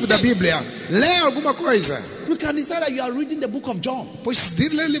aplicativo da something. Bíblia. Lê alguma coisa. You can decide that you are reading the book of John. Pois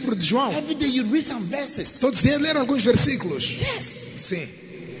decidir ler o livro de João. Every day you read some verses. Todos os dias ler alguns versículos. Yes. Sim.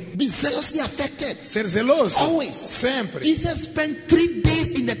 Be zealously affected. Ser zeloso. Always. Sempre. Jesus spent 3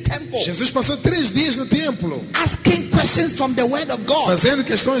 days in the temple Jesus passou 3 dias no templo, asking questions from the word of God. fazendo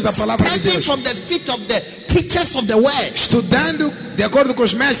questões da palavra de Studying Deus. from the feet of the teachers of the word. Estudando de acordo com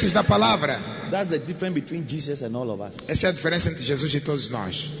os mestres da palavra. That's the difference between Jesus and all of us. Essa é a diferença entre Jesus e todos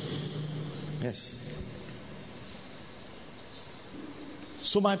nós. Yes.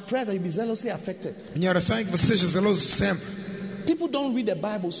 So my prayer that you be zealously affected. Minha oração é que você seja zeloso sempre. People don't read the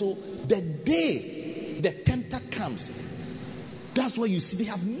Bible, so the day the tempter comes, that's where you see they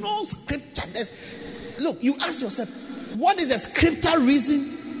have no scripture. Look, you ask yourself, what is the scripture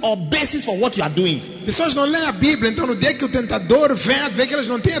reason or basis for what you are doing? Pessoas não leem a Bíblia, então no dia que o tentador vê que elas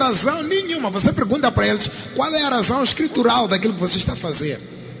não têm razão nenhuma, você pergunta para eles qual é a razão escritural daquilo que você está a fazer.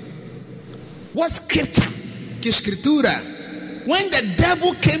 What scripture? Que escritura? When the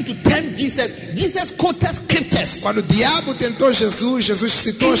devil came to tempt Jesus, Jesus quoted scriptures. Quando o diabo tentou Jesus, Jesus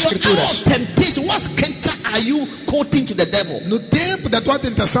citou In as your hour escrituras. of temptation, what scripture are you quoting to the devil? No tempo da tua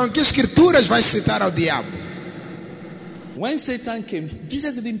tentação, que escrituras vais citar ao diabo? When Satan came,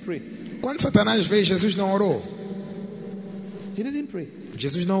 Jesus didn't pray. Quando Satanás veio, Jesus não orou. He didn't pray.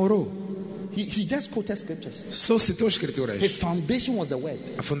 Jesus não orou. He just quoted scriptures. Só citou escrituras. His foundation was the word.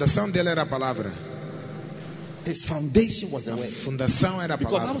 A fundação dele era a palavra. His foundation was the A word. fundação era a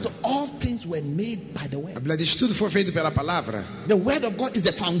Because palavra. also all things were made by the A word. Bíblia diz tudo foi feito pela palavra. The word of God is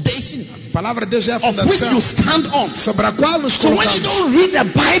the foundation A palavra de Deus é a of which fundação you stand on. sobre a qual nos So when you colocamos. don't read the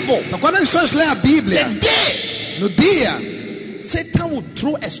Bible, Então quando as pessoas lêem a Bíblia, the day no dia Satan will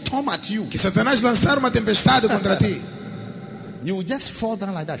throw a storm at you, que Satanás lançar uma tempestade contra ti, you will just fall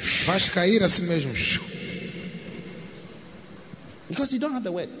down like that. vais cair assim mesmo. Because you don't have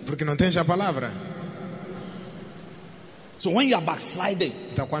the word. Porque não tens a palavra. So when you are backsliding,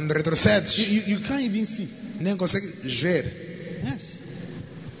 Então quando retrocedes, you can't even see. nem consegues ver. Yes.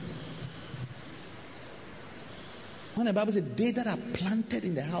 When the Bible says, they that are planted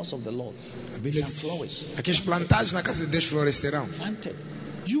in the house of the Lord A Bíblia shall diz, flourish. aqueles plantados na casa de Deus florescerão. Planted.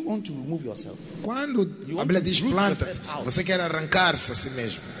 You want to remove yourself. Quando a Bíblia diz planta-te, você quer arrancar-se a si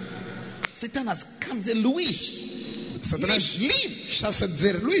mesmo. Satan has come and said, Luis, Satanás leave. está-se a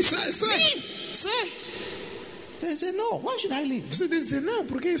dizer, Luís, sai, sai, Leave. sai. They said, no, why should I leave? Você deve dizer, não,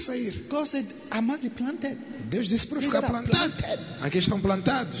 por que sair? God said, I must be planted. Deus disse para They ficar are plantado. planted. Aqui estão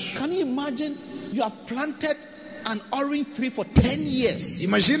plantados. Can you imagine you have planted an orange tree for 10 years?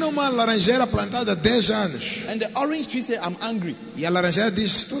 Imagina uma laranjeira plantada há 10 anos. And the orange tree said, I'm angry. E a laranjeira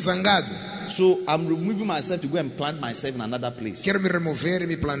diz, estou zangado. So I'm removing myself to go and plant myself in another place. Quero me remover e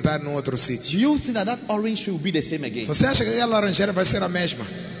me plantar num outro Do sítio. you think that orange tree will be the same again? Você acha que aquela laranjeira vai ser a mesma?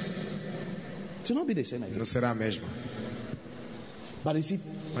 It will not be the same again. Não será a mesma. But you see,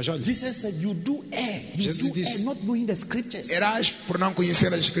 Mas olha, Jesus said, you do err. You Jesus do disse, err, not knowing the scriptures. erás por não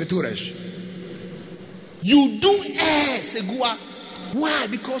conhecer as escrituras. You do err, Segua. Why?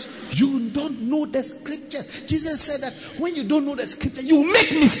 Because you don't know the scriptures. Jesus said that when you don't know the scripture, you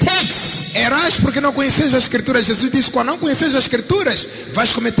make mistakes. Errais porque não conheces as escrituras. Jesus disse: quando não conheces as escrituras,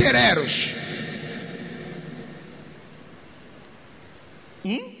 vais cometer erros.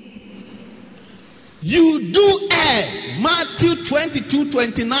 You do err. Matthew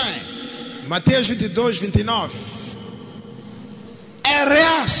 22:29. Mateus 22:29.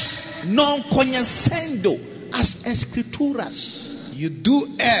 Erras não conhecendo as escrituras. You do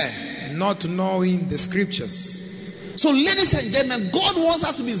err not knowing the scriptures. So, ladies and gentlemen, God wants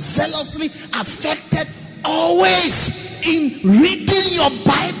us to be zealously affected always in reading your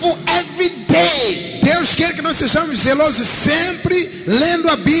Bible every day. Deus quer que nós sejamos zelosos sempre, lendo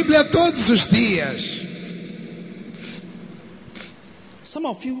a Bíblia todos os dias. Some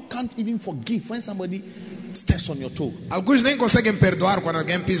of you can't even forgive when somebody steps on your toe. Alguns nem conseguem perdoar quando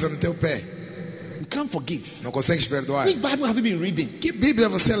alguém pisa no teu pé. You can't forgive. Não consegues perdoar. Which Bible have you been reading? Que Bíblia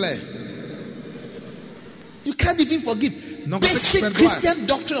você lê? You can't even forgive. Não consegues Basic perdoar. Christian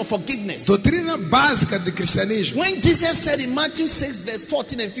doctrine of forgiveness. Doutrina básica de cristianismo. When Jesus said in Matthew 6 verse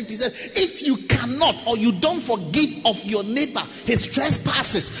 14 and 15, he said, if you cannot or you don't forgive of your neighbor his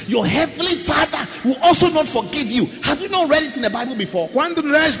trespasses, your heavenly Father will also not forgive you. Have you not read it in the Bible before? Quando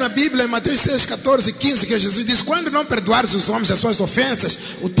lês na Bíblia, em Mateus 6, 14 e 15, que Jesus diz: quando não perdoares os homens as suas ofensas,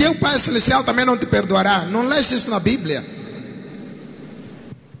 o teu Pai Celestial também não te perdoará. Não lês isso na Bíblia?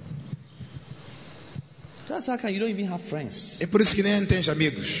 That's how come you don't even have friends. É por isso que nem tens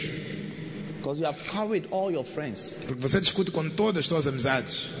amigos. Because you have carried all your friends. Porque você discute com todas as tuas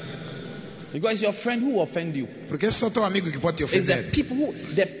amizades. Because your friend who will offend you Porque é só teu amigo que pode te is the ofender. people who,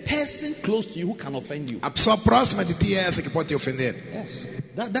 the person close to you who can offend you. A pessoa próxima de ti é essa que pode te ofender. Yes.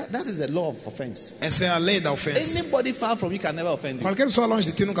 That is the law of offense. Essa é a lei da ofensa. Anybody far from you can never offend you. Qualquer pessoa longe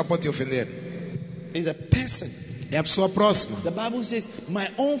de ti nunca pode te ofender. It's a person. É a pessoa próxima. The Bible says, my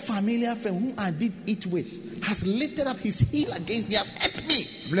own familiar friend whom I did eat with has lifted up his heel against me, has hurt me.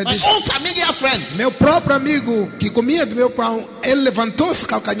 Bíblia My diz: own familiar friend. meu próprio amigo que comia do meu pão, ele levantou-se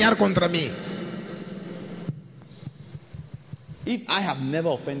calcanhar contra mim. If I have never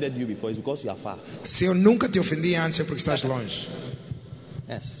offended you before, it's because you are far. Se eu nunca te ofendi antes, é porque estás longe.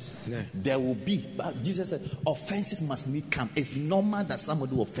 Yes. Yeah. There will be, but Jesus said, offenses must need come. It's normal that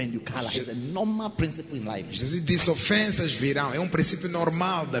somebody will offend you, Carla. It's a normal principle in life. Jesus disse: ofensas virão. É um princípio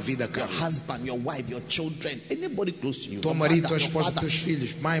normal da vida, Your cara. husband, your wife, your children, anybody close to you. Teu your marido, mother, tua your esposa, father. teus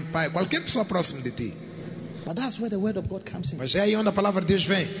filhos, mãe, pai, qualquer pessoa próxima de ti. But that's where the word of God comes in. Mas é aí onde a palavra de Deus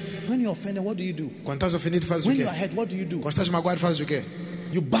vem. When you're offended, what do you do? Quando estás ofendido, fazes o When quê? you are hurt, what do you do? Quando estás magoado, fazes o quê?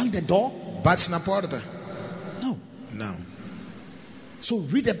 You bang the door? Bates na porta? No. Não. So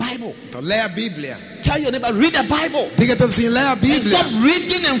read the Bible. Então lê a Bíblia. Tell your neighbor, read the Bible. Diga teu vizinho: lê a And Bíblia. stop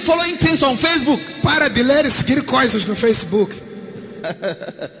reading and following things on Facebook. Para de ler e seguir coisas no Facebook.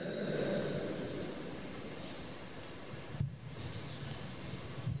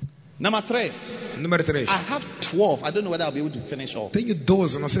 Number 3. Número 3. I have 12. I don't know whether I'll be able to finish all. Tenho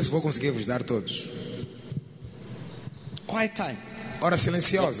 12, não sei se vou conseguir vos dar todos. Quiet time. Hora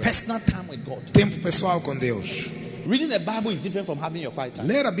silenciosa. Personal time with God. Tempo pessoal com Deus. Reading the Bible is different from having your quiet time.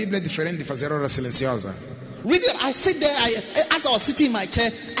 Ler a Bíblia é diferente de fazer hora silenciosa. Reading, I sit there, as I was sitting in my chair,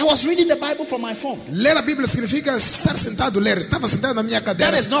 I was reading the Bible from my phone. Ler a Bíblia significa estar sentado ler. Estava sentado na minha That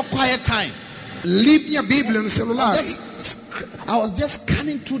cadeira. is not quiet time. Li minha Bíblia no celular. I was just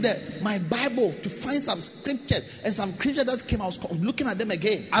scanning through my Bible to find some scriptures, and some scriptures that came. I was looking at them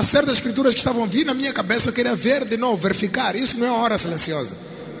again. Há certas escrituras que estavam vindo na minha cabeça, eu queria ver de novo, verificar. Isso não é uma hora silenciosa.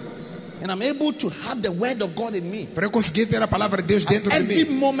 And I'm able to have the word of God in me. Para eu conseguir ter a palavra de Deus dentro de Every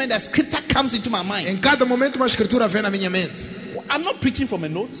mim. moment a scripture comes into my mind. Em cada momento uma escritura vem na minha mente. I'm not preaching from a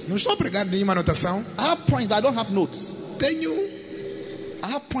note. Não estou a pregar nenhuma anotação. I have points, but I don't have notes. Tenho I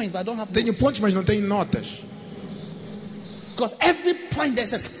have points, but I don't have Tenho notes. pontos, mas não tenho notas. Because every point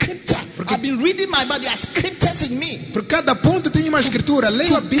there's a scripture. I've been reading my Bible. There are scriptures in me. Por cada ponto tem uma escritura.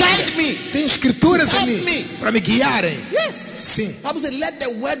 Leio a Bíblia. guide me. Tem escrituras em Help mim me. para me guiarem. Yes. Sim. The Bible says, let the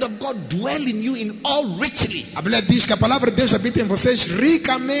word of God dwell in you in all richly. A Bíblia diz que a palavra de Deus habita em vocês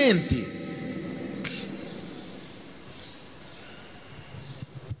ricamente.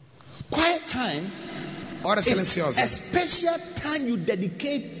 Quiet time Hora is silenciosa. a special time you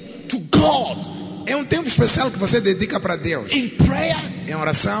dedicate to God É um tempo especial que você dedica para Deus. in prayer, Em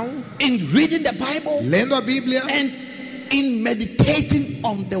oração, in reading the Bible, lendo a Bíblia and in meditating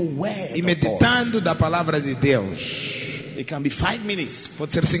on the word e of God. meditando da palavra de Deus. It can be 5 minutes.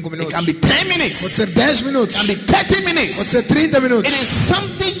 Pode ser 5 It minutos. can be 10 Pode minutes. ser 10 minutos. It can be 30 Pode minutes. ser 30 minutos. It is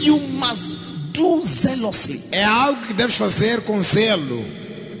something you must do zealously. É algo que deves fazer com zelo.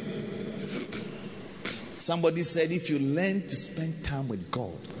 Somebody said, if you learn to spend time with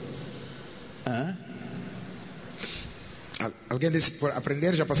God, Alguém disse, por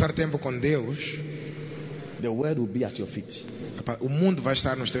aprenderes a passar tempo com Deus, the world will be at your feet. o mundo vai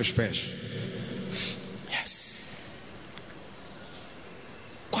estar nos teus pés. Yes.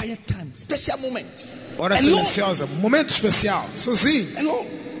 Quiet time, special moment. Hora Alone. silenciosa, momento especial, sozinho. Alone.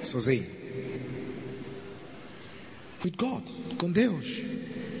 Sozinho. With God. Com Deus.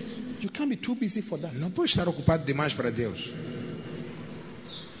 You can't be too busy for that. Não pode estar ocupado demais para Deus.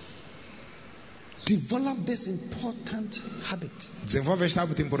 Develop this important habit. Desenvolve este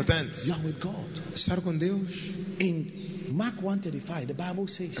hábito importante. You are with God. Estar com Deus. In Mark 1:35, the Bible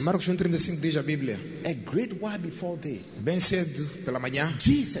says, Em Marcos 1:35 diz a Bíblia, a great while before day, bem cedo pela manhã,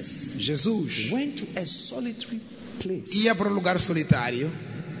 Jesus Jesus went to a solitary place, ia para um lugar solitário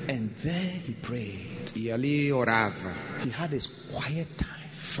and there he prayed. e ali orava. He had his quiet time.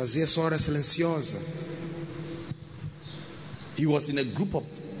 Fazia sua hora silenciosa. He was in a group of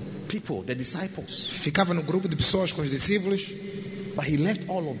people, the disciples, Ficava no grupo de pessoas com os discípulos, but he left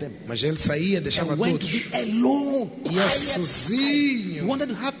all of them mas ele saía, deixava and went to todos. be alone. Ia Quiet time. He sozinho. wanted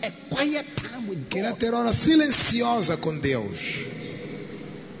to have a quiet time with Queria God. ter hora silenciosa com Deus.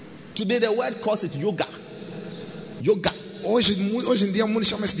 Today the word calls it yoga. Yoga. Hoje em dia o mundo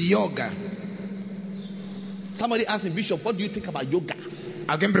chama isso de yoga. Somebody asked me, Bishop, what do you think about yoga?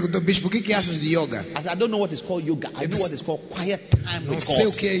 Alguém perguntou, bispo, o que achas de yoga? I said, I don't know what is called yoga. I know what is called quiet time Não with sei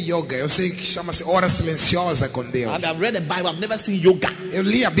o God. que é yoga. Eu sei que chama-se hora silenciosa com Deus. I've read the Bible. I've never seen yoga. Eu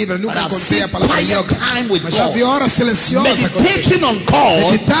li a Bíblia, But nunca I've encontrei seen a palavra quiet yoga. time with Mas já vi God. hora silenciosa com Deus. Meditating on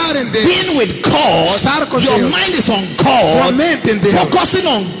God, Meditar em Deus. being with God, Estar com your Deus. mind is on Tua God, mente em Deus. focusing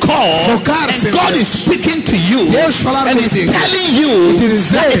on God, Focar-se and em God Deus. is speaking to you, Deus falar and He's contigo. telling you E te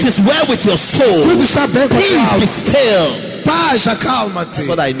dizer, that it is well with your soul. tudo está bem com a tua Peace, alma. be still. Paz, acalma-te. That's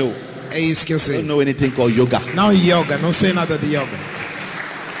what I know. É isso que eu I sei. don't know anything called yoga. Não yoga, não sei nada de yoga.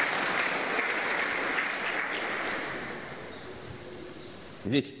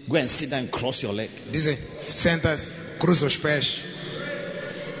 You see, go and sit down and cross your leg. Dizem, senta, cruza os pés.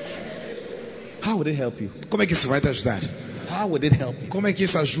 How would it help you? Como é que isso vai te ajudar? How would it help you? Como é que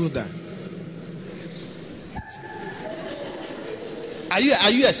isso ajuda? Are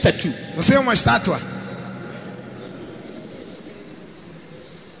you a statue? Você é uma estátua.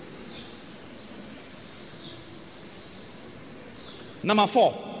 Number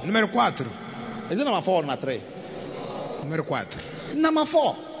 4. Número 4. Is it number 4 or number 3? Número 4. Number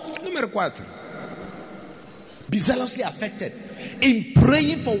 4. Número 4. Be zealously affected in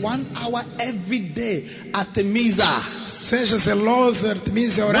praying for 1 hour every day. Artemisa. Seja zeloso,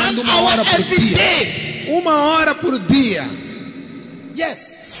 Artemisa, 1 orando uma hour hora por every dia. day. Uma hora por dia.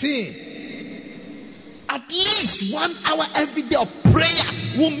 Yes. Sim. At least 1 hour every day of prayer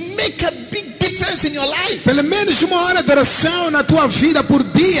will make a big difference in your life. Pelo menos uma hora de oração na tua vida por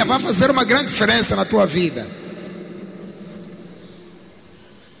dia vai fazer uma grande diferença na tua vida.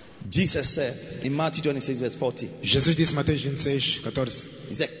 Jesus said in Matthew 26 verse 40. Jesus disse em Mateus 26, 14.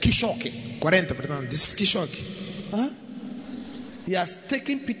 He said, Kishoke. 40, perdão. Disse que choque. Huh? He has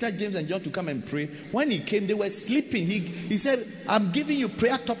taken Peter, James, and John to come and pray. When he came, they were sleeping. He said, I'm giving you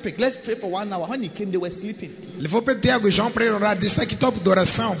prayer topic. Let's pray for 1 hour. When he came, they were sleeping. Levou Pedro, Tiago e João para ir orar. Disse, está aqui top de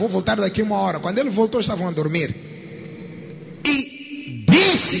oração. Vou voltar daqui uma hora. Quando ele voltou, estavam a dormir. E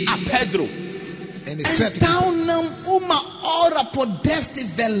disse a Pedro, And he said, então não uma hora pudeste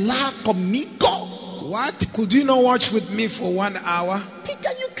velar comigo? what? Could you not watch with me for 1 hour? Peter,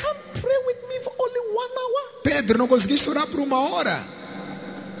 you can't pray with me for only 1 hour. Pedro, não conseguiste orar por uma hora?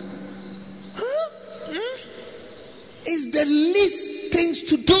 It's the least things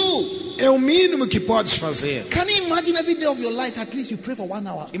to do. É o mínimo que podes fazer. Can you imagine every day of your life, at least you pray for 1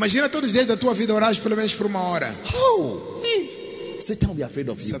 hour? Imagina todos os dias da tua vida orares pelo menos por uma hora. Oh, Satan will be afraid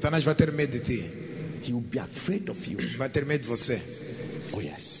of you. Satanás vai ter medo de ti. He will be afraid of you. Vai ter medo de você. Oh,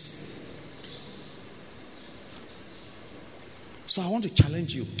 yes. So I want to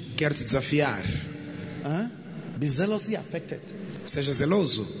challenge you. Quero te desafiar. Be zealously affected. Seja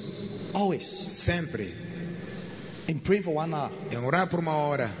zeloso. Always. Sempre. In praying for 1 hour. Em orar por uma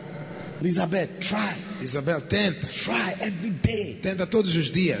hora. Elizabeth, try. Isabel, tenta. Try every day. Tenta todos os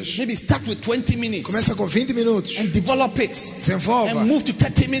dias. Maybe start with 20 minutes. Começa com 20 minutos. And develop it. Desenvolva. And move to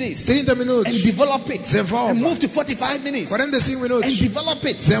 30 minutes. 30 minutos. And develop it. Desenvolva. And move to 45 minutes. 45 minutos. And develop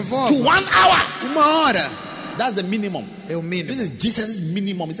it. Desenvolva. To 1 hour. Uma hora. That's the minimum. É o mínimo. This is Jesus'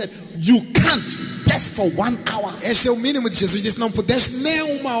 minimum. He said, you can't just for 1 hour. Este é o mínimo de Jesus. Disse, não pudeste nem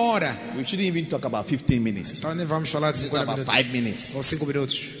uma hora. We shouldn't even talk about 15 minutes. Então nem vamos falar de Talk 50 about minutos. 5 minutes. Ou 5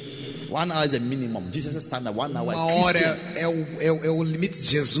 minutos. 1 hour is the minimum. Jesus' standard, 1 hour. Uma hora Christian. é o limite de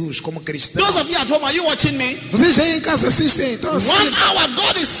Jesus como cristão. Those of you at home, are you watching me? Vocês aí em casa assistem, então 1 assistindo. hour,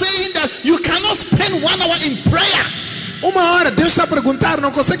 God is saying that you cannot spend 1 hour in prayer. Uma hora, Deus está a perguntar,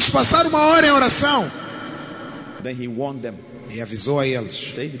 não consegues passar uma hora em oração? Then he warned them. E avisou a eles.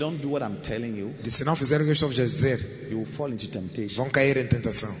 Say, if you don't do what I'm telling you, Disse, se não fizerem o que eu estou a dizer, you will fall into temptation. vão cair em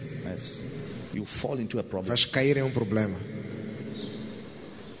tentação. Yes. You fall into a problem. Vais cair em um problema.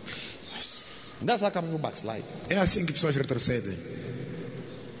 And that's how people backslide. É assim que pessoas retrocedem.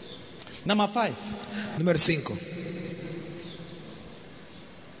 Number 5. Número 5.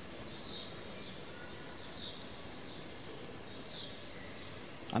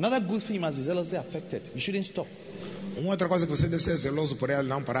 Another good thing, you must be zealously affected. You shouldn't stop. Uma outra coisa que você deve ser zeloso por ela,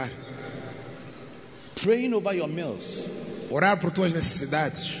 não parar. Praying over your meals. Orar por tuas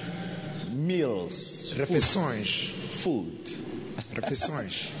necessidades. Meals. Refeições. Food.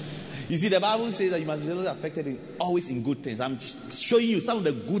 Refeições. You see, the Bible says that you must be zealously affected always in good things. I'm showing you some of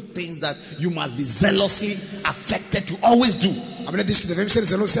the good things that you must be zealously affected to always do. A Bíblia diz que devemos ser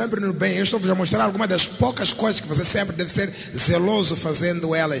zelosos sempre no bem. Eu estou a mostrar algumas das poucas coisas que você sempre deve ser zeloso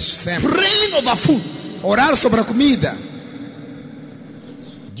fazendo elas sempre. Praying over food. Orar sobre a comida.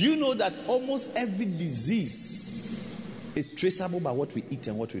 Do you know that almost every disease is traceable by what we eat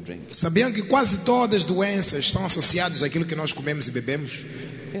and what we drink? Sabiam que quase todas as doenças estão associadas àquilo que nós comemos e bebemos?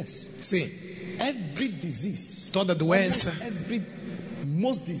 Yes. Sim. Every disease. Toda doença.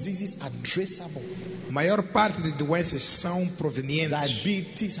 Most diseases are traceable. A maior parte de doenças são provenientes.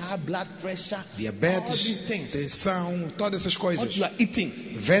 Diabetes, high blood pressure, all Diabetes, these things. tensão, todas essas What coisas. you are eating.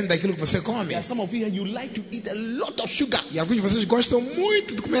 Vem daquilo que você come. There are some of you here, you like to eat a lot of sugar. E alguns de vocês gostam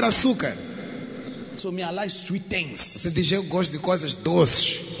muito de comer açúcar. So me, I like sweet things. Você diz, eu gosto de coisas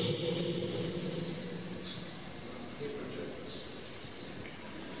doces.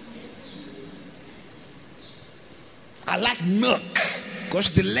 I like milk.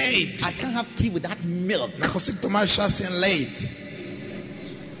 Gosto de leite. I can't have tea without milk. Não consigo tomar chá sem leite.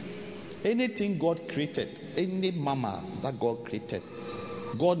 Anything God created, any mammal that God created,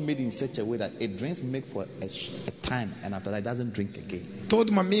 God made in such a way that it drinks milk for a time, and after that it doesn't drink again.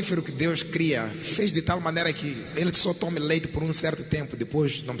 Todo mamífero que Deus cria fez de tal maneira que ele só tome leite por um certo tempo,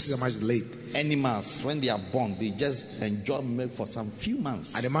 depois não precisa mais de leite. Animals, when they are born, they just enjoy milk for some few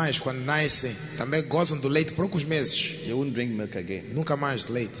months. Animais, quando nascem, também gozam do leite por alguns meses. They won't drink milk again. Nunca mais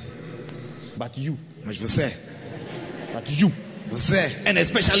de leite. But you, Mas você, and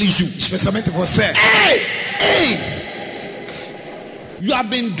especially you, especialmente você, hey! You have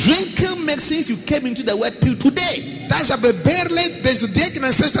been drinking milk since you came into the world till today. estás a beber leite desde o dia que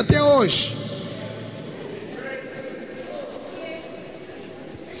nasceste até hoje.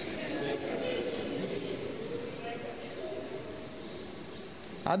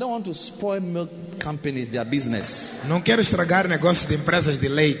 I don't want to spoil milk companies, their business. Não quero estragar negócios de empresas de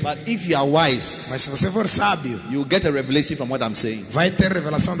leite. But if you are wise, Mas se você for sábio, you will get a revelation from what I'm saying. vai ter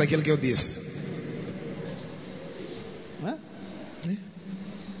revelação daquilo que eu disse. Huh?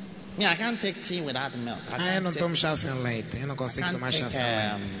 Yeah, I can't take tea without milk. Eu não tomo chá sem leite. Eu não I consigo can't tomar chá take sem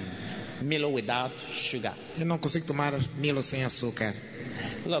leite. Milo without sugar. Eu não consigo tomar Milo sem açúcar.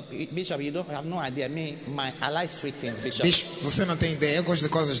 Look, Bishop, you don't have no idea. I like sweet things, Bishop. Bispo, você não tem ideia. Eu gosto de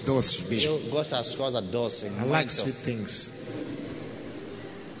coisas doces, bispo. Eu gosto das coisas doces. I like sweet things.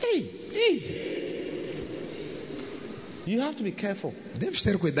 Hey. You have to be careful. Deves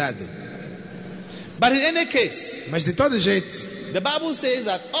ter cuidado. But in any case, Mas de todo jeito, the Bible says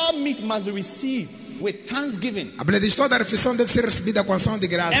that all meat must be received with thanksgiving a Bíblia diz toda a refeição deve ser recebida com ação de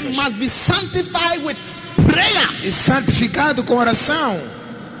graças. and must be sanctified with prayer. E santificado com oração.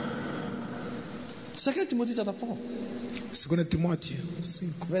 2 Timothy chapter 4, 2 Timóteo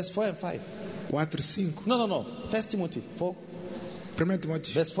 5, verse 4 and 5. 4, 5. No. 1 Timothy 4, 1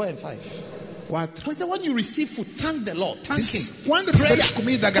 Timóteo verse 4 and 5. 4. But when you receive food, thank the Lord. Thank Diz, Him. quando Prayer. receberes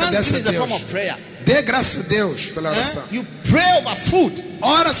comida, agradece Thanksgiving a is a form Deus. of prayer. Dê graças a Deus pela oração. You pray over food.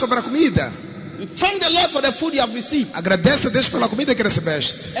 Ora sobre a comida. You thank the Lord for the food you have received. Agradece a Deus pela comida que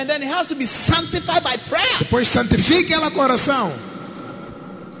recebeste. And then it has to be sanctified by prayer. Depois santifique ela com oração.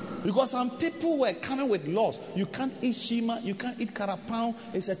 Because some people were coming with laws. You can't eat shima, you can't eat carapau.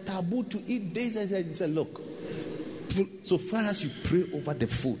 It's a taboo to eat this. I said, look, so far as you pray over the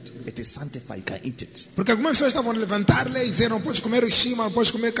food, it is sanctified. You can eat it. Porque algumas pessoas estavam a levantar leis e dizer, não podes comer o shima, não podes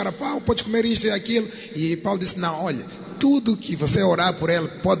comer carapau, não podes comer isto e aquilo. E Paulo disse, não, olha, tudo que você orar por ele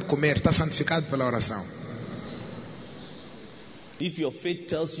pode comer, está santificado pela oração. If your faith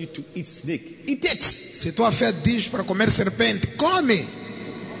tells you to eat snake, eat it. Se tua fé diz para comer serpente, come.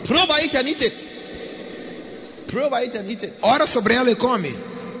 Pray over it and eat it. Pray over it and eat it. Ora sobre ela e come.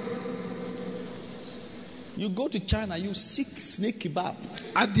 You go to China, you seek snake kebab.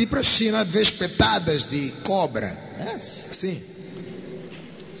 Há de ir para a China de ver espetadas de cobra. Yes. Sim.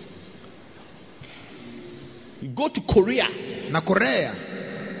 You go to Korea. Na Coreia,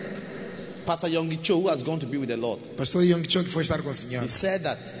 Pastor Yonggi Cho, who has gone to be with the Lord, pastor Yong Cho, que foi estar com o Senhor, he said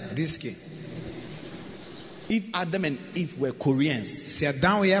that disse que if Adam and Eve were Koreans, se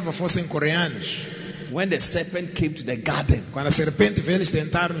Adão e Eva fossem coreanos, when the serpent came to the garden, quando a serpente veio eles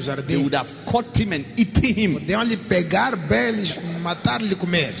tentar no they jardim, would have caught him and eaten him. podiam-lhe pegar beles, matar-lhe e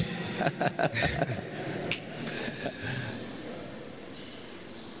comer.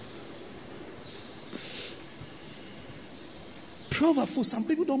 Pray over food. Some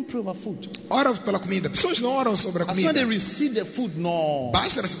people don't pray over food. Ora pela comida. Pessoas não oram sobre a As soon as they comida. receive the food, no.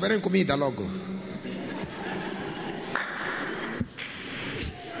 Basta receberem comida logo.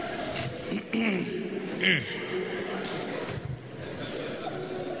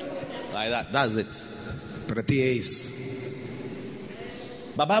 Like that. That's it. Para ti é isso.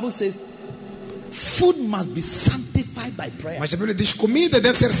 But the Bible says food must be sanctified by prayer. Mas a Bíblia diz comida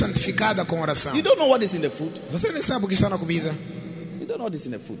deve ser santificada com oração. You don't know what is in the food. Você nem sabe o que está na comida. You don't know what is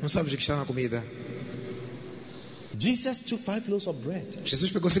in the food. Não sabes o que está na comida. Jesus took 5 loaves of bread.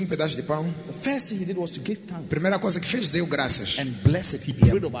 Jesus pegou 5 pedaços de pão. The first thing he did was to give A thanks primeira coisa que fez, deu graças. and bless it. He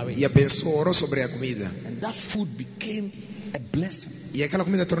prayed over E it. abençoou, orou sobre a comida. And that food became a blessing. E aquela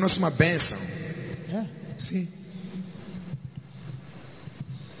comida tornou-se uma bênção. Yeah. Sim.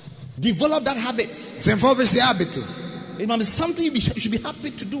 Develop that habit. Desenvolve esse hábito. It must be something you should be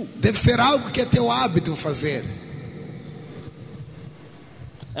happy to do. Deve ser algo que é teu hábito fazer.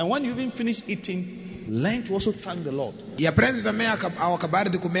 And when you even finish eating, learn to also thank the Lord. E aprende também ao acabar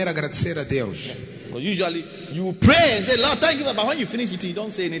de comer agradecer a Deus. Because usually you pray and say, Lord, thank you. But when you finish eating, you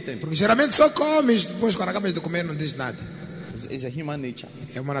don't say anything. Porque geralmente só comes, depois quando acabas de comer não diz nada. It's a human nature.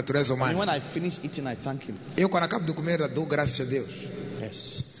 É uma natureza And humana. when I finish eating, I thank Him. Eu quando acabo de comer dou graças a Deus.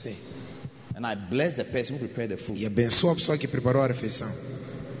 Yes. Sim. And I bless the person who prepared the food. E abençoa a pessoa que preparou a refeição.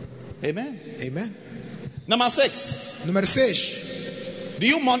 Amen. Amen. Number 6. Número 6. Do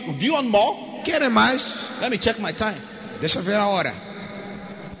you want more? Querem mais? Let me check my time. Deixa eu ver a hora.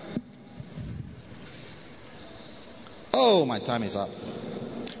 Oh, my time is up.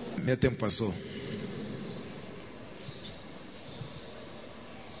 Meu tempo passou.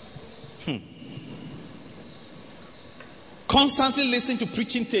 Constantly listen to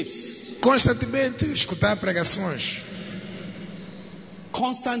preaching tapes. Constantemente escutar pregações.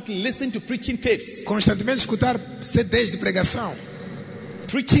 Constantly listen to preaching tapes. Constantemente escutar CDs de pregação.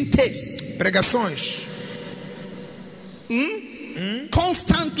 Preaching tapes. Pregações.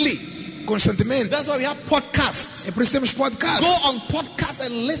 Constantly. Constantemente. That's why we have podcasts. É por isso que temos podcast. Go on podcast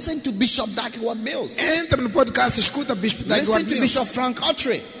and listen to Bishop Darkwood Mills. Entra no podcast, escuta Bispo Listen Edward to Mills. Bishop Frank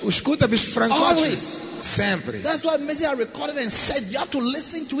Autry. Escuta Bispo Frank Always. Autry. Sempre. That's why messages are recorded and said. You have to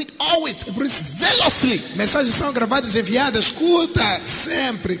listen to it always. Por isso, Zealously. mensagens são gravadas e enviadas. Escuta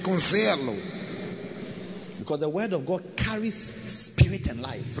sempre com zelo. Because the word of God carries spirit and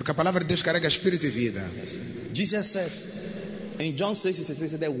life. Porque a palavra de Deus carrega espírito e vida. Jesus said in John 6:63, he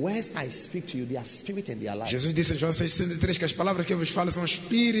said, the words I speak to you, they are spirit and they are life. Jesus disse em João 6,63 que as palavras que eu vos falo são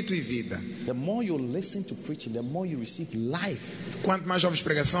espírito e vida. The more you listen to preaching, the more you receive life. Quanto mais ouves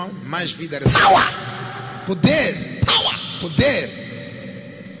pregação, mais vida recebes. Poder. Poder.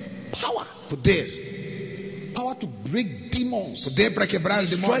 Power. Poder. Power to break demons. Poder para quebrar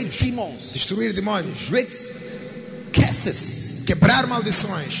Destroy demônios. demons. Destruir demônios. Break curses. Quebrar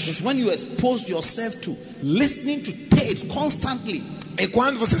maldições. It's when you expose yourself to listening to tapes constantly. É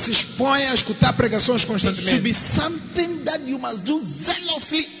quando você se expõe a escutar pregações It should be constantemente. something that you must do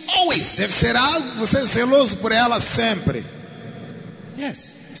zealously always. Deve ser algo que você é zeloso por ela sempre.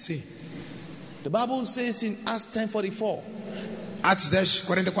 Yes. Sim. The Bible says in Acts 10:44, Atos 10,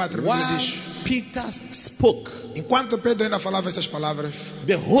 44, a Bíblia while diz: Peter spoke, enquanto Pedro ainda falava estas palavras,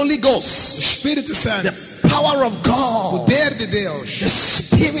 the Holy o Ghost, Espírito Santo, the power of God, poder de Deus, the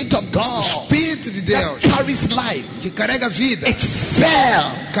Spirit of o God Espírito de that Deus, carries life, que carrega vida, it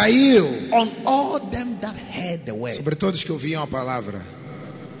fell caiu on all them that heard the word. sobre todos que ouviam a palavra.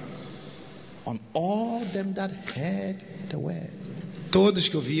 On all them that heard the word. Todos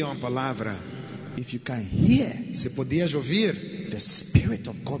que ouviam a palavra. If you can hear, Se podias ouvir, the Spirit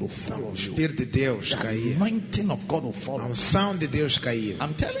of God will follow o you. Espírito de Deus The caía. anointing of God will A follow you. unção de Deus caiu.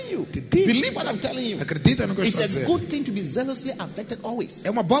 I'm telling you. Believe what I'm telling you. Acredita no que eu It's estou a a dizer. good thing to be zealously affected always. É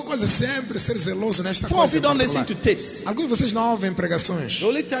uma boa coisa sempre ser zeloso nesta Some of coisa. you don't em listen particular. to tapes. Alguns de vocês não ouvem pregações. The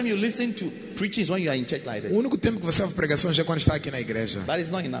only time you listen to preaching is when you are in church like O this. único tempo que você ouve pregações é quando está aqui na igreja. But it's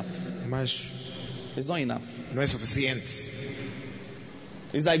not enough. Mas It's not enough. não é suficiente.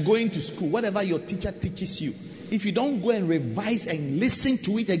 It's like going to school. Whatever your teacher teaches you, if you don't go and revise and listen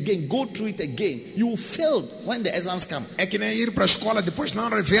to it again, go through it again, you will fail when the exams come. É que nem ir para a escola depois não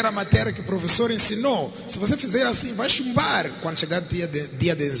rever a matéria que o professor ensinou. Se você fizer assim, vai chumbar quando chegar o dia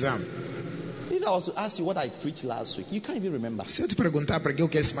de exame. If I was to ask you what I preached last week, you can't even remember. Se eu te perguntar para que eu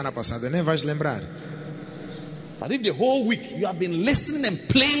quero semana passada, nem vais lembrar. But if the whole week you have been listening and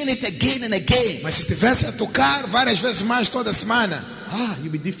playing it again and again, Mas se estivesse a tocar várias vezes mais toda semana,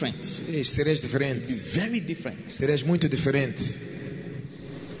 you'll be different. Serás diferente. Very different. Serás muito diferente.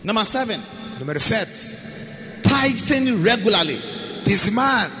 Number 7, Número 7. tithing regularly.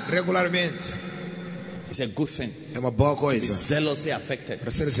 Dizimar regularmente. It's a good thing. É uma boa Be coisa. zealously affected. Para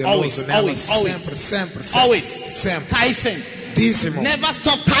ser zeloso nela Always. sempre. Sempre. Tithing. Dízimo. Never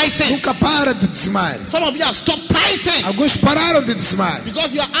stop tithing. Nunca para de dizimar. Some of you have stopped tithing Alguns pararam de dizimar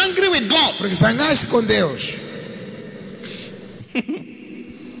because you are angry with God. porque zangaste com Deus.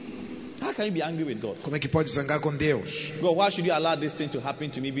 How can you be angry with God? Como é que pode zangar com Deus? God, why should you allow this thing to happen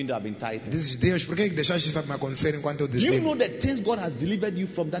to me even though I've been tithing? Dizes, Deus, por que deixaste isso me acontecer enquanto eu Do you dizimo? know the things God has delivered you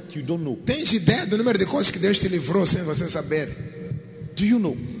from that you don't know? Tens ideia do número de coisas que Deus te livrou sem você saber? Do you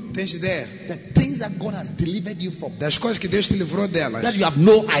know Tens ideia the things that God has delivered you from das coisas que Deus te livrou delas? that you have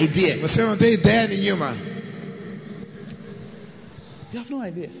no idea? Você não tem ideia nenhuma. You have no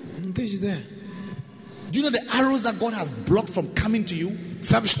idea. Não tens ideia. Do you know the arrows that God has blocked from coming to you?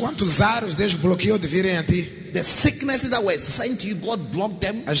 Sabes quantos aros Deus bloqueou de virem a ti? The sicknesses that were sent to you, God blocked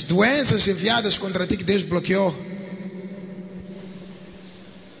them. As doenças enviadas contra ti que Deus bloqueou.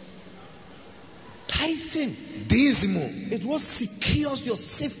 Tithing. Dízimo. It was secures your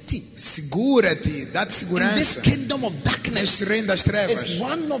safety. Segura-te, dá-te In this segurança. kingdom of darkness, Neste reino das trevas. it's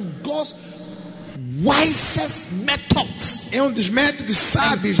one of God's wisest methods É um dos métodos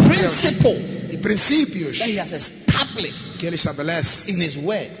sábios and de Deus principle e princípios that He has established que Ele estabelece in His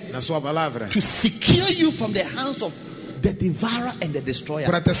Word na sua palavra to secure you from the hands of the devourer and the destroyer.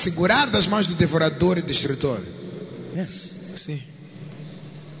 para te assegurar das mãos do devorador e destrutor. Yes. Sim.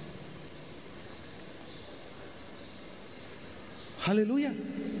 Hallelujah.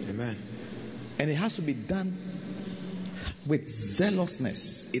 Amém. And it has to be done with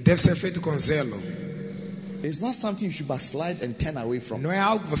zealousness. E deve ser feito com zelo. It's not something you should backslide and turn away from. Não é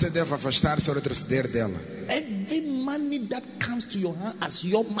algo que você deve afastar-se ou retroceder dela. Every money that comes to your hand as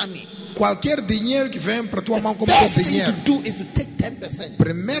your money, Qualquer dinheiro que vem para tua mão como first teu thing to dinheiro, do is to take 10%.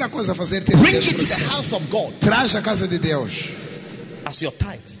 primeira coisa a fazer é ter Bring it to the 10%. house of God Traz a casa de Deus as your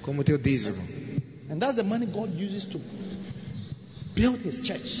tithe. como teu dízimo. And that's the money God uses to build His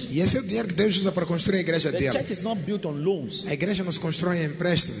church. E esse é o dinheiro que Deus usa para construir a igreja The dele. church is not built on loans. A igreja não se constrói em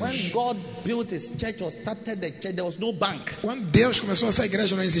empréstimos. When God built His church or started the church, there was no bank. Quando Deus começou essa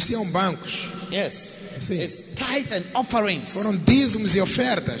igreja não existiam bancos. Yes. Sim. It's tithe and offerings. Foram dízimos e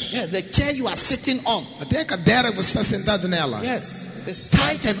ofertas. Yes, the chair you are sitting on. Até a cadeira que você está sentado nela. Yes. It's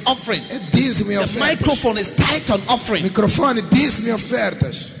tithe and offering. É dízimo e The ofertas. microphone is tithe and offering. Microfone, dízimo e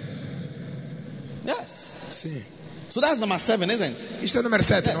ofertas. Yes. Sim. So that's number 7, isn't it? Isto é o número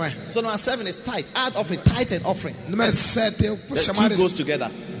 7, não é? So number 7 is tithe. Add offering, tithe and offering. Número 7, eu The posso chamar two goes isso together.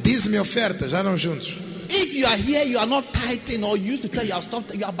 dízimo e ofertas, já não juntos. If you are here, you are not tithing, or you used to tell you have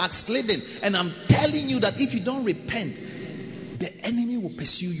stopped, you are backsliding. And I'm telling you that if you don't repent, the enemy will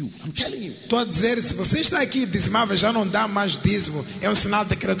pursue you. I'm telling you. Estou a dizer, se você está aqui e dizimava, já não dá mais dízimo, é um sinal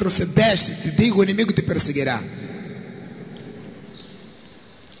de que retrocedeste. Te digo, o inimigo te perseguirá.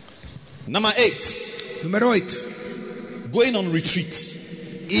 Number 8, Número 8, going on retreat.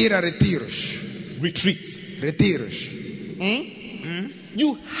 ir a retiros. Retreat. Retiros.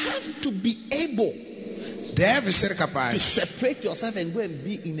 You have to be able Deves ser to capaz separate yourself and go and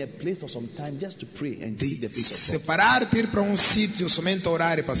be in a place for some time just to pray and see de the face of God. separar-te, ir para um sítio, somente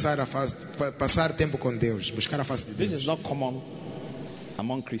orar e passar tempo com Deus, buscar a face de This Deus. is not common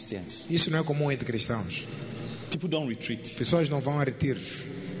among Christians. Isso não é comum entre cristãos. People don't retreat. Pessoas não vão a retiros.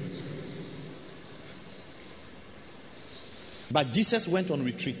 But Jesus went on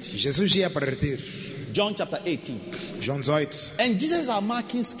retreat. Jesus ia para retiros. John chapter 18. João 18. And Jesus is our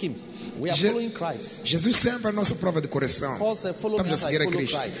marking scheme. We are Je- following Christ. Jesus sempre é a nossa prova de correção. Paul said, follow me Estamos a as I seguir a follow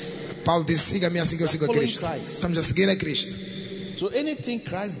Cristo. Christ. Paulo disse, siga-me assim que eu sigo a following Cristo. Christ. Estamos a seguir a Cristo. So anything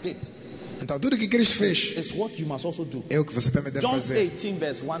Christ did Então tudo que Cristo fez is what you must also do. é o que você também deve John fazer. 18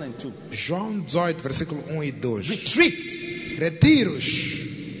 verse 1 and 2. João 18, versículo 1 e 2. Retreat. Retiros.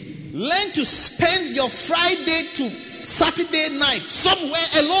 Learn to spend your Friday to Saturday night somewhere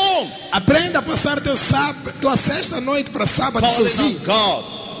alone. Aprenda a passar tua sexta-noite para sábado Calling sozinho. on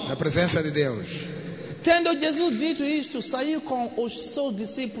God. Na presença de Deus. Tendo Jesus dito isto, saiu com os seus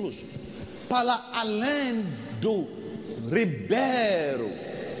discípulos para além do Ribeiro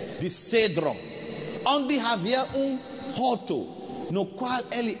de Cedro, onde havia roto no qual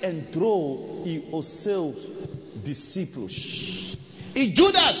ele entrou e os seus discípulos. E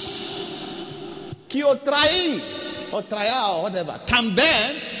Judas, que o traía, whatever,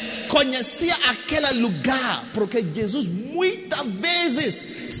 também conhecia aquele lugar, porque Jesus muitas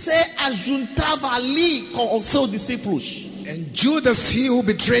vezes se ajuntava ali com os seus discípulos. And Judas, he who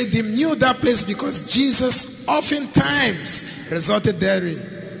betrayed him, knew that place because Jesus oftentimes resorted therein.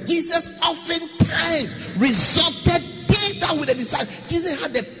 Jesus oftentimes resorted thither with the disciples. Jesus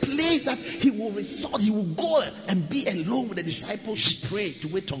had a place that he will resort, he will go and be alone with the disciples to pray, to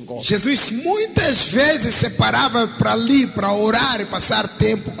wait on God. Jesus muitas vezes se parava para ali para orar e passar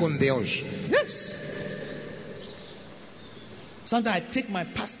tempo com Deus. Yes. Sometimes I take my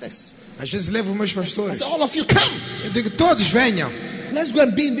pastors. Às vezes levo meus I pastores. say, all of you come. Eu digo, todos venham. Let's go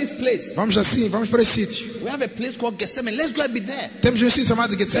and be in this place. Vamos assim, vamos para esse sítio. We have a place called Gethsemane. Let's go and be there. Temos um sítio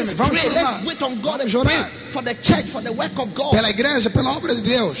chamado Getsemane. Let's Vamos pray. para lá. Let's wait on God and Vamos pray orar for the church, for the work of God, pela igreja, pela obra de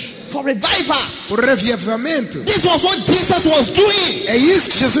Deus, for revival. por reavivamento. This was what Jesus was doing. É isso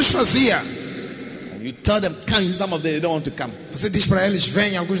que Jesus fazia. And you tell them, come. Some of them, they don't want to come. Você diz para eles,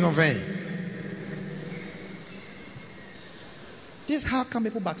 venham, alguns não vêm. This is how come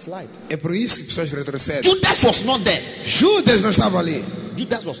people backslide. É por isso que pessoas retrocedem. Judas was not there. Judas não estava ali.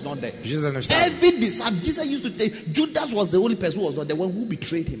 Judas was not there. Judas não estava. Every disciple, Jesus used to take, Judas was the only person who was not the one who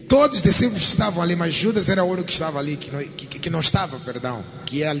betrayed him. Todos os discípulos estavam ali, mas Judas era o único que estava ali, que não estava, perdão,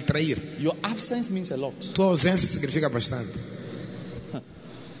 que ia lhe trair. Your absence means a lot. Tua ausência significa bastante.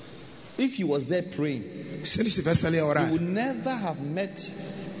 If he was there praying, Se ele estivesse ali a he orar, would never have met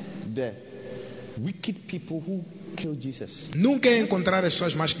the wicked people who killed Jesus. nunca ia encontrar as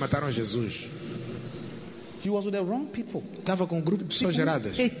pessoas mais que mataram Jesus. He was with the wrong people. Estava com um grupo de pessoas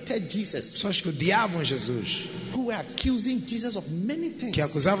geradas. Hated Jesus, Pessoas que odiavam Jesus, who were accusing Jesus of many things. que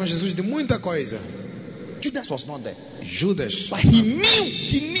acusavam Jesus de muita coisa. Judas was not there, Judas, but he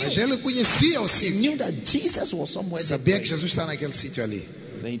knew, mas ele conhecia o he sítio. knew that Jesus was somewhere there. Sabia que Jesus está naquele sítio ali.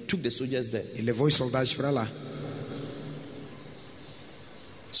 Then he took the soldiers there. E levou os soldados para lá.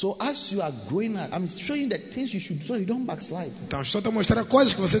 So as you are growing up, I'm showing you the things you should do so you don't backslide. Então estou a mostrar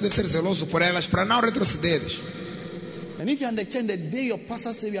coisas que você deve ser zeloso por elas para não retrocederes. And if you understand the day your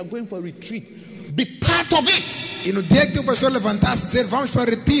pastor say we are going for a retreat, be part of it. E no dia que o pastor levantasse e dizer vamos para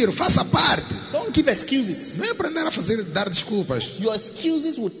o retiro, faça parte. Don't give excuses. Não é aprender a dar desculpas, Your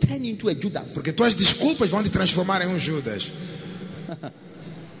excuses will turn you into a Judas. porque tuas desculpas vão te transformar em um Judas.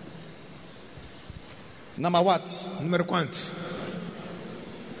 Number what? Número quanto?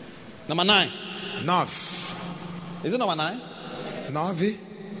 Number 9. 9. Is it number 9? 9.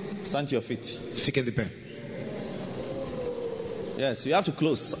 Stand to your feet. Fiquem de pé. Yes, you have to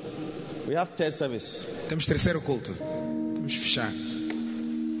close. We have third service. Temos terceiro culto. Vamos fechar.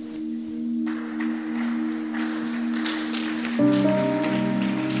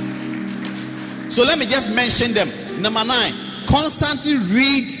 So let me just mention them. Number 9. Constantly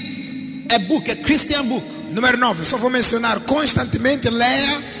read a book, a Christian book. Número 9. Só vou mencionar. Constantemente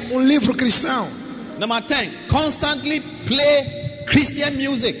leia um livro cristão. Number 10. Constantly play Christian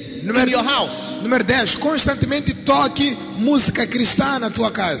music in your house. Número 10. Constantemente toque música cristã na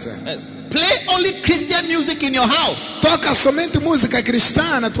tua casa. Yes. Play only Christian music in your house. Toca somente música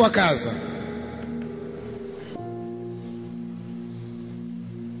cristã na tua casa.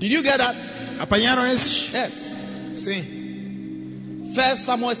 Did you get that? Apanharam esses? Yes. Sim. 1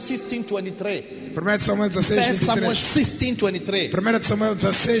 Samuel 16:23. 1 Samuel 16, 1 Samuel 23. 16:23. 1 Samuel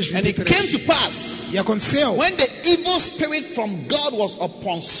 16, And it came 23. to pass E aconteceu when the evil spirit from God was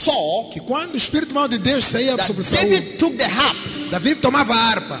upon Saul que quando o Espírito mau de Deus saía that sobre Saul, David took the harp Davi tomava a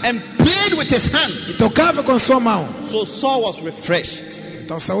harpa and played with his hand. e tocava com a sua mão. So Saul was refreshed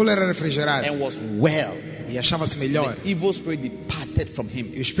Então Saul era refrigerado and was well. e achava-se melhor. The evil spirit departed from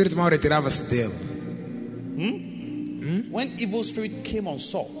him. E o Espírito mau retirava-se dele. When evil spirit came on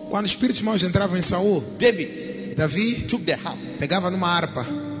Saul, Quando os espíritos maus entravam em Saul, David Davi took the harp, pegava numa harpa,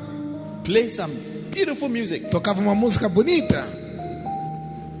 played some beautiful music, tocava uma música bonita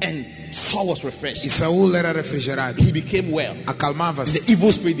and Saul was e refreshed. Saul era refrigerado. He became well. The Acalmava-se.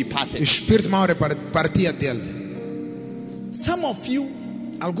 evil spirit E o departed. Espírito mau partia dele. Some of you,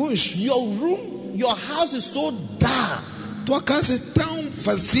 Alguns, your room, your house is so dark. tua casa é tão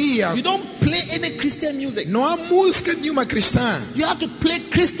vazia, You don't play any Christian music. não há música nenhuma cristã. You have to play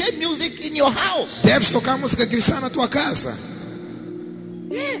Christian music in your house. Deves tocar música cristã na tua casa.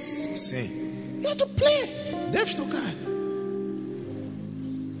 Yes, Sim, you have to play. deves tocar.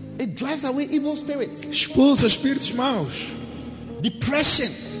 It drives away evil spirits. Expulsa espíritos maus. depression,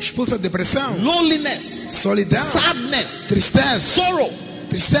 expulsa a depressão, loneliness, solidão, sadness, tristeza, sorrow.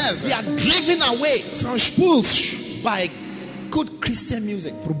 tristeza. They are driven away São expulsos by good Christian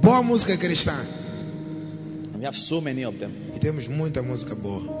music. por boa música cristã. And we have so many of them. E temos muita música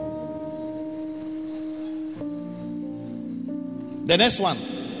boa. The next one.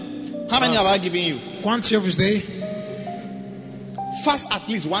 How many have I given you? Quantos eu vos dei? Fast at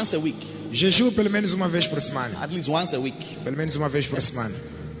least once a week. Jejum pelo menos uma vez por semana. At least once a week. Pelo menos uma vez por semana.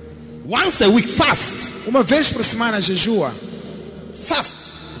 Once a week, fast. Uma vez por semana jejua.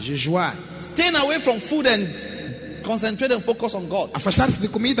 Fast. Jejuar. Staying away from food and concentrate and focus on God. Afastar-se de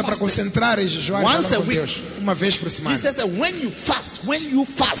comida para concentrar e jejuar e Once falar a com week. Deus. Uma vez por semana. Jesus said, when you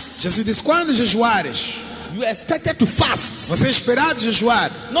fast, Jesus disse, quando jejuares, you are expected to fast. você é esperado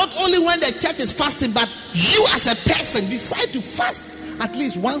jejuar. Not only when the church is fasting, but you as a person decide to fast at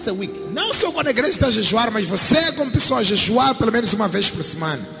least once a week. Não só quando a igreja está a jejuar, mas você como pessoa jejuar pelo menos uma vez por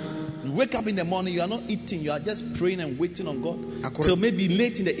semana. You wake up in the morning, you are not eating, you are just praying and waiting on God Acor- till maybe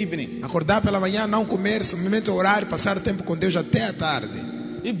late in the evening. Acordar pela manhã, não comer, simplesmente orar e passar tempo com Deus até a tarde.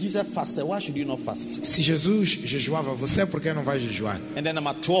 If Jesus fasted, why should you not fast? Se Jesus jejuava, você por que não vai jejuar? And then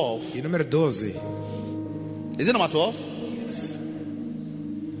number 12. E número 12. Is it number 12?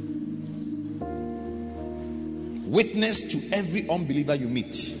 Witness to every unbeliever you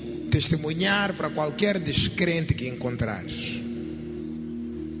meet. Testemunhar para qualquer descrente que encontrares.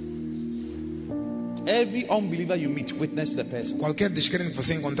 Every unbeliever you meet, witness to the person. Qualquer descrente que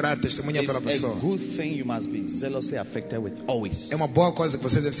você encontrar, testemunha It's pela a pessoa. good thing you must be zealously affected with always. É uma boa coisa que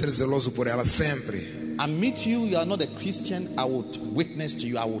você deve ser zeloso por ela sempre. I meet you, you are not a Christian, I would witness to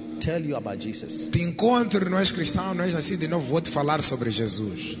you, I would tell you about Jesus. Te encontro, não és cristão, não és nascido de novo, vou te falar sobre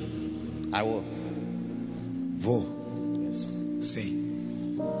Jesus. I will. Vou. Yes.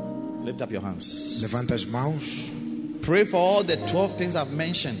 Sim. Lift up your hands. Levanta as mãos. Pray for all the 12 things I've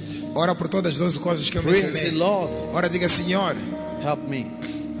mentioned. Ora por todas as 12 coisas que eu Pray and say, mencionei. Lord, Ora diga, Senhor, help me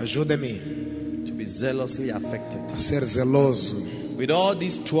ajuda-me to be zealously affected. a ser zeloso With all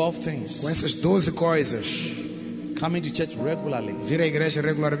these 12 com things, essas 12 coisas. coming to church regularly, Vir à igreja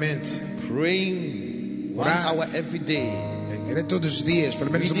regularmente. praying 1 Orar. hour every day, Ler todos os dias, pelo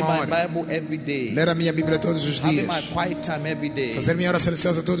menos reading uma my hora. Bible every day, Ler a minha Bíblia todos os having dias. my quiet time every day, Fazer minha hora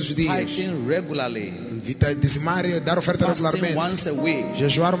silenciosa todos os dias. fighting regularly, Dizimar e dar oferta fasting regularmente. once a week,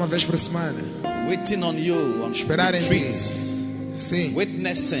 Jejuar uma vez por semana. waiting on you on Esperar em ti. retreats, Sim.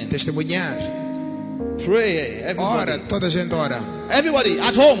 witnessing, Testemunhar. pray, Ora, everybody, toda a gente ora. everybody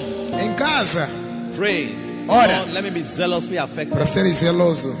at home, Em casa, pray. Ora. Lord, let me be zealously affected. para ser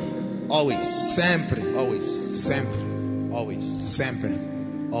zeloso. Always, Sempre. always, Sempre. always, Sempre.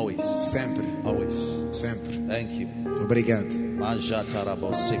 always, Sempre. always. Sempre. Thank you. Obrigado.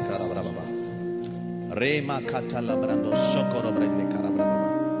 Manjatarabo sekarabrababa. Rema katalabrando shokorobrende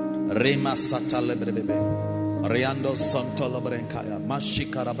karabrababa. Rema satalebrebe. Riando santolobrenkaya.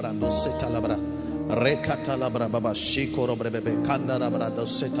 Mashikarabrando setalabra. Rekatalabrababa shikorobrebe. Kandarabrando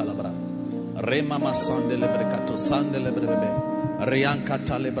setalabra. Rema masandelebrekato sandelebrebe.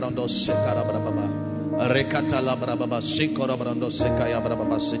 Riankatalebrando sekarabrababa. Rekatalabrababa shikorobrando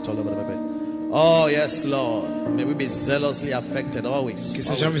sekayabrababa setolobrebe. Oh, yes, Lord. May we be zealously affected always. Que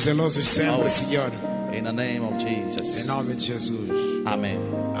sejamos zelosos sempre, Always. Senhor. In the name of Em Jesus. nome de Jesus. Amen.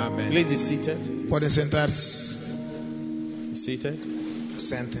 Amém. Please be seated. Podem sentar-se. Be seated.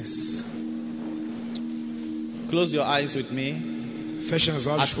 Sentem-se. Close your eyes with me. Fechem os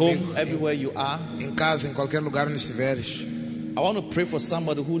At olhos home, comigo. everywhere you are. Em casa, em qualquer lugar onde estiveres. I want to pray for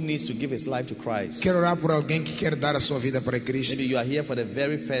somebody who needs to give his life to Christ. Quero orar por alguém que quer dar a sua vida para Cristo. Maybe you are here for the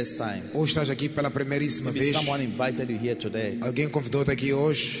very first time. Ou estás aqui pela primeiríssima Maybe vez. someone invited you here today. Alguém convidou-te aqui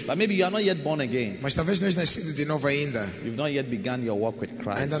hoje. But maybe you are not yet born again. Mas talvez não és nascido de novo ainda. You've not yet begun your walk with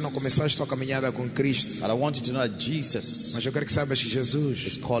Ainda não Christ. começaste a tua caminhada com Cristo. But I want you to know that Jesus Mas eu quero que saibas que Jesus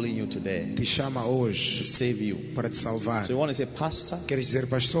is calling you today te chama to hoje save you. para te salvar. So you want to say, Pastor, Queres dizer,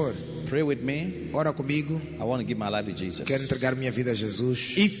 pastor, pray with me. ora comigo. I want to give my life to Jesus. Quero entregar minha vida a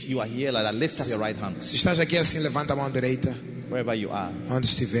Jesus. If you are here like that, lift up your right hand. Se estás aqui assim, levanta a mão direita. Wherever you are, Onde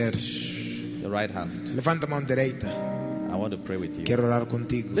estiveres. the right hand. Levanta a mão direita. I want to pray with you. Quero orar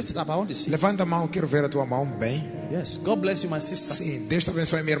contigo. Lift it up. I want to see. Levanta a mão, quero ver a tua mão bem. Yes. God bless you, my sister. Sim, Deus te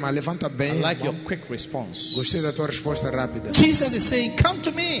abençoe, minha irmã. Levanta I bem. a like mão. your quick response. Gostei da tua resposta rápida. Jesus is saying, come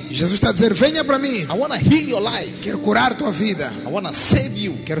to me. Jesus está a dizer, venha para mim. I want to heal your life. Quero curar tua vida. I want to save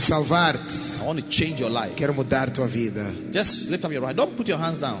you. Quero salvar-te. I want to change your life. Quero mudar tua vida. Just lift up your right. Don't put your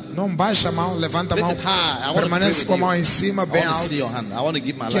hands down. Não baixa a mão, levanta a Lift mão. it high. I want to pray Permanece with com a you. mão em cima, I bem want to see your alto. hand. I want to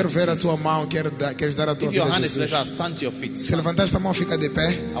give my life Quero to ver a Jesus. tua mão, queres dar a tua If vida your a hand is Jesus. lifted, stand to your feet. Se levantaste a mão, fica de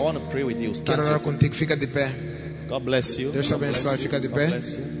pé. I want to pray with you. Stand Quero to orar your feet. contigo, fica de pé. God bless you. Deus te God bless abençoe. you. Fica de God pé.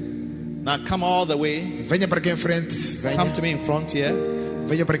 bless you. Now come all the way. Venha para aqui em frente. Come Venha. to me in front here.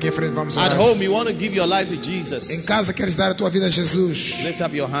 Venha para aqui em frente. Vamos At orar. home, you want to give your life to Jesus. Em casa queres dar a tua vida a Jesus. Lift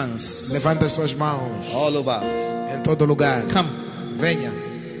up your hands Levanta as tuas mãos all over. em todo lugar. Come. Venha.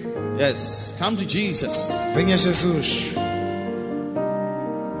 Yes. Come to Jesus. Venha Jesus.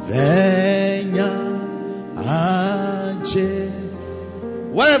 Venha ante.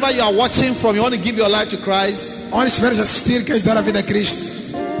 Wherever you are watching from, you want to give your life to Christ. Onde estiveres a assistir, queres dar a vida a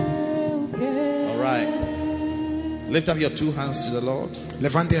Cristo. All right. Lift up your two hands to the Lord.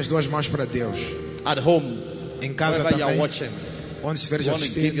 Levantem as duas mãos para Deus. At home, Em casa wherever you are também. watching, Onde estiveres you a want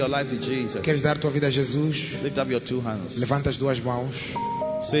to give assistir, your life to Jesus. queres dar a tua vida a Jesus. Lift up your two hands. Levanta as duas mãos.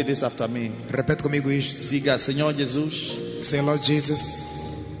 Say this after me. Repete comigo isto. Diga, Senhor Jesus, Say, Lord Jesus,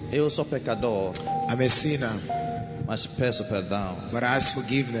 eu sou pecador, I'm a sinner, mas peço perdão. but I ask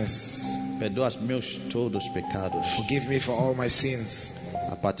forgiveness. Perdoa os meus todos os pecados. Forgive me for all my sins.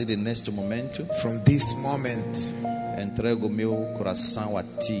 A partir de neste momento, From this moment, entrego o meu coração a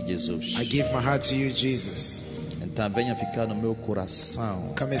Ti, Jesus. I give my heart to you, Jesus. Então venha ficar no meu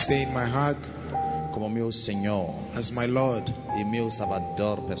coração Come and stay in my heart como meu Senhor as my Lord e meu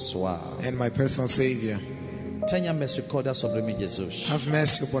Salvador pessoal. and my personal Savior. Tenha misericórdia sobre mim, Jesus, Have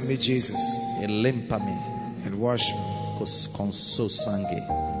mercy upon me, Jesus, e limpa-me and wash me com seu sangue.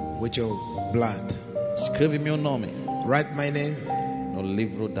 with your blood. Escreve meu nome Write my name no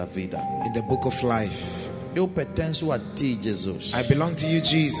livro da vida. in the book of life. Eu pertenço a Ti, Jesus, I belong to you,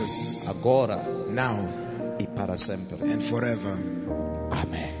 Jesus, agora now e para sempre. and forever.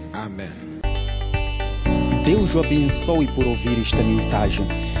 Amém. Amen. Deus o abençoe por ouvir esta mensagem.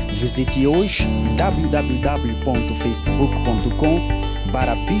 Visite hoje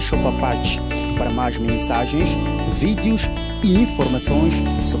www.facebook.com/Bishop Apache para mais mensagens, vídeos e informações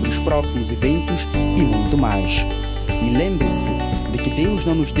sobre os próximos eventos e muito mais. E lembre-se de que Deus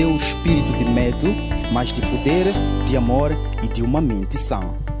não nos deu o espírito de medo, mas de poder, de amor e de uma mente sã.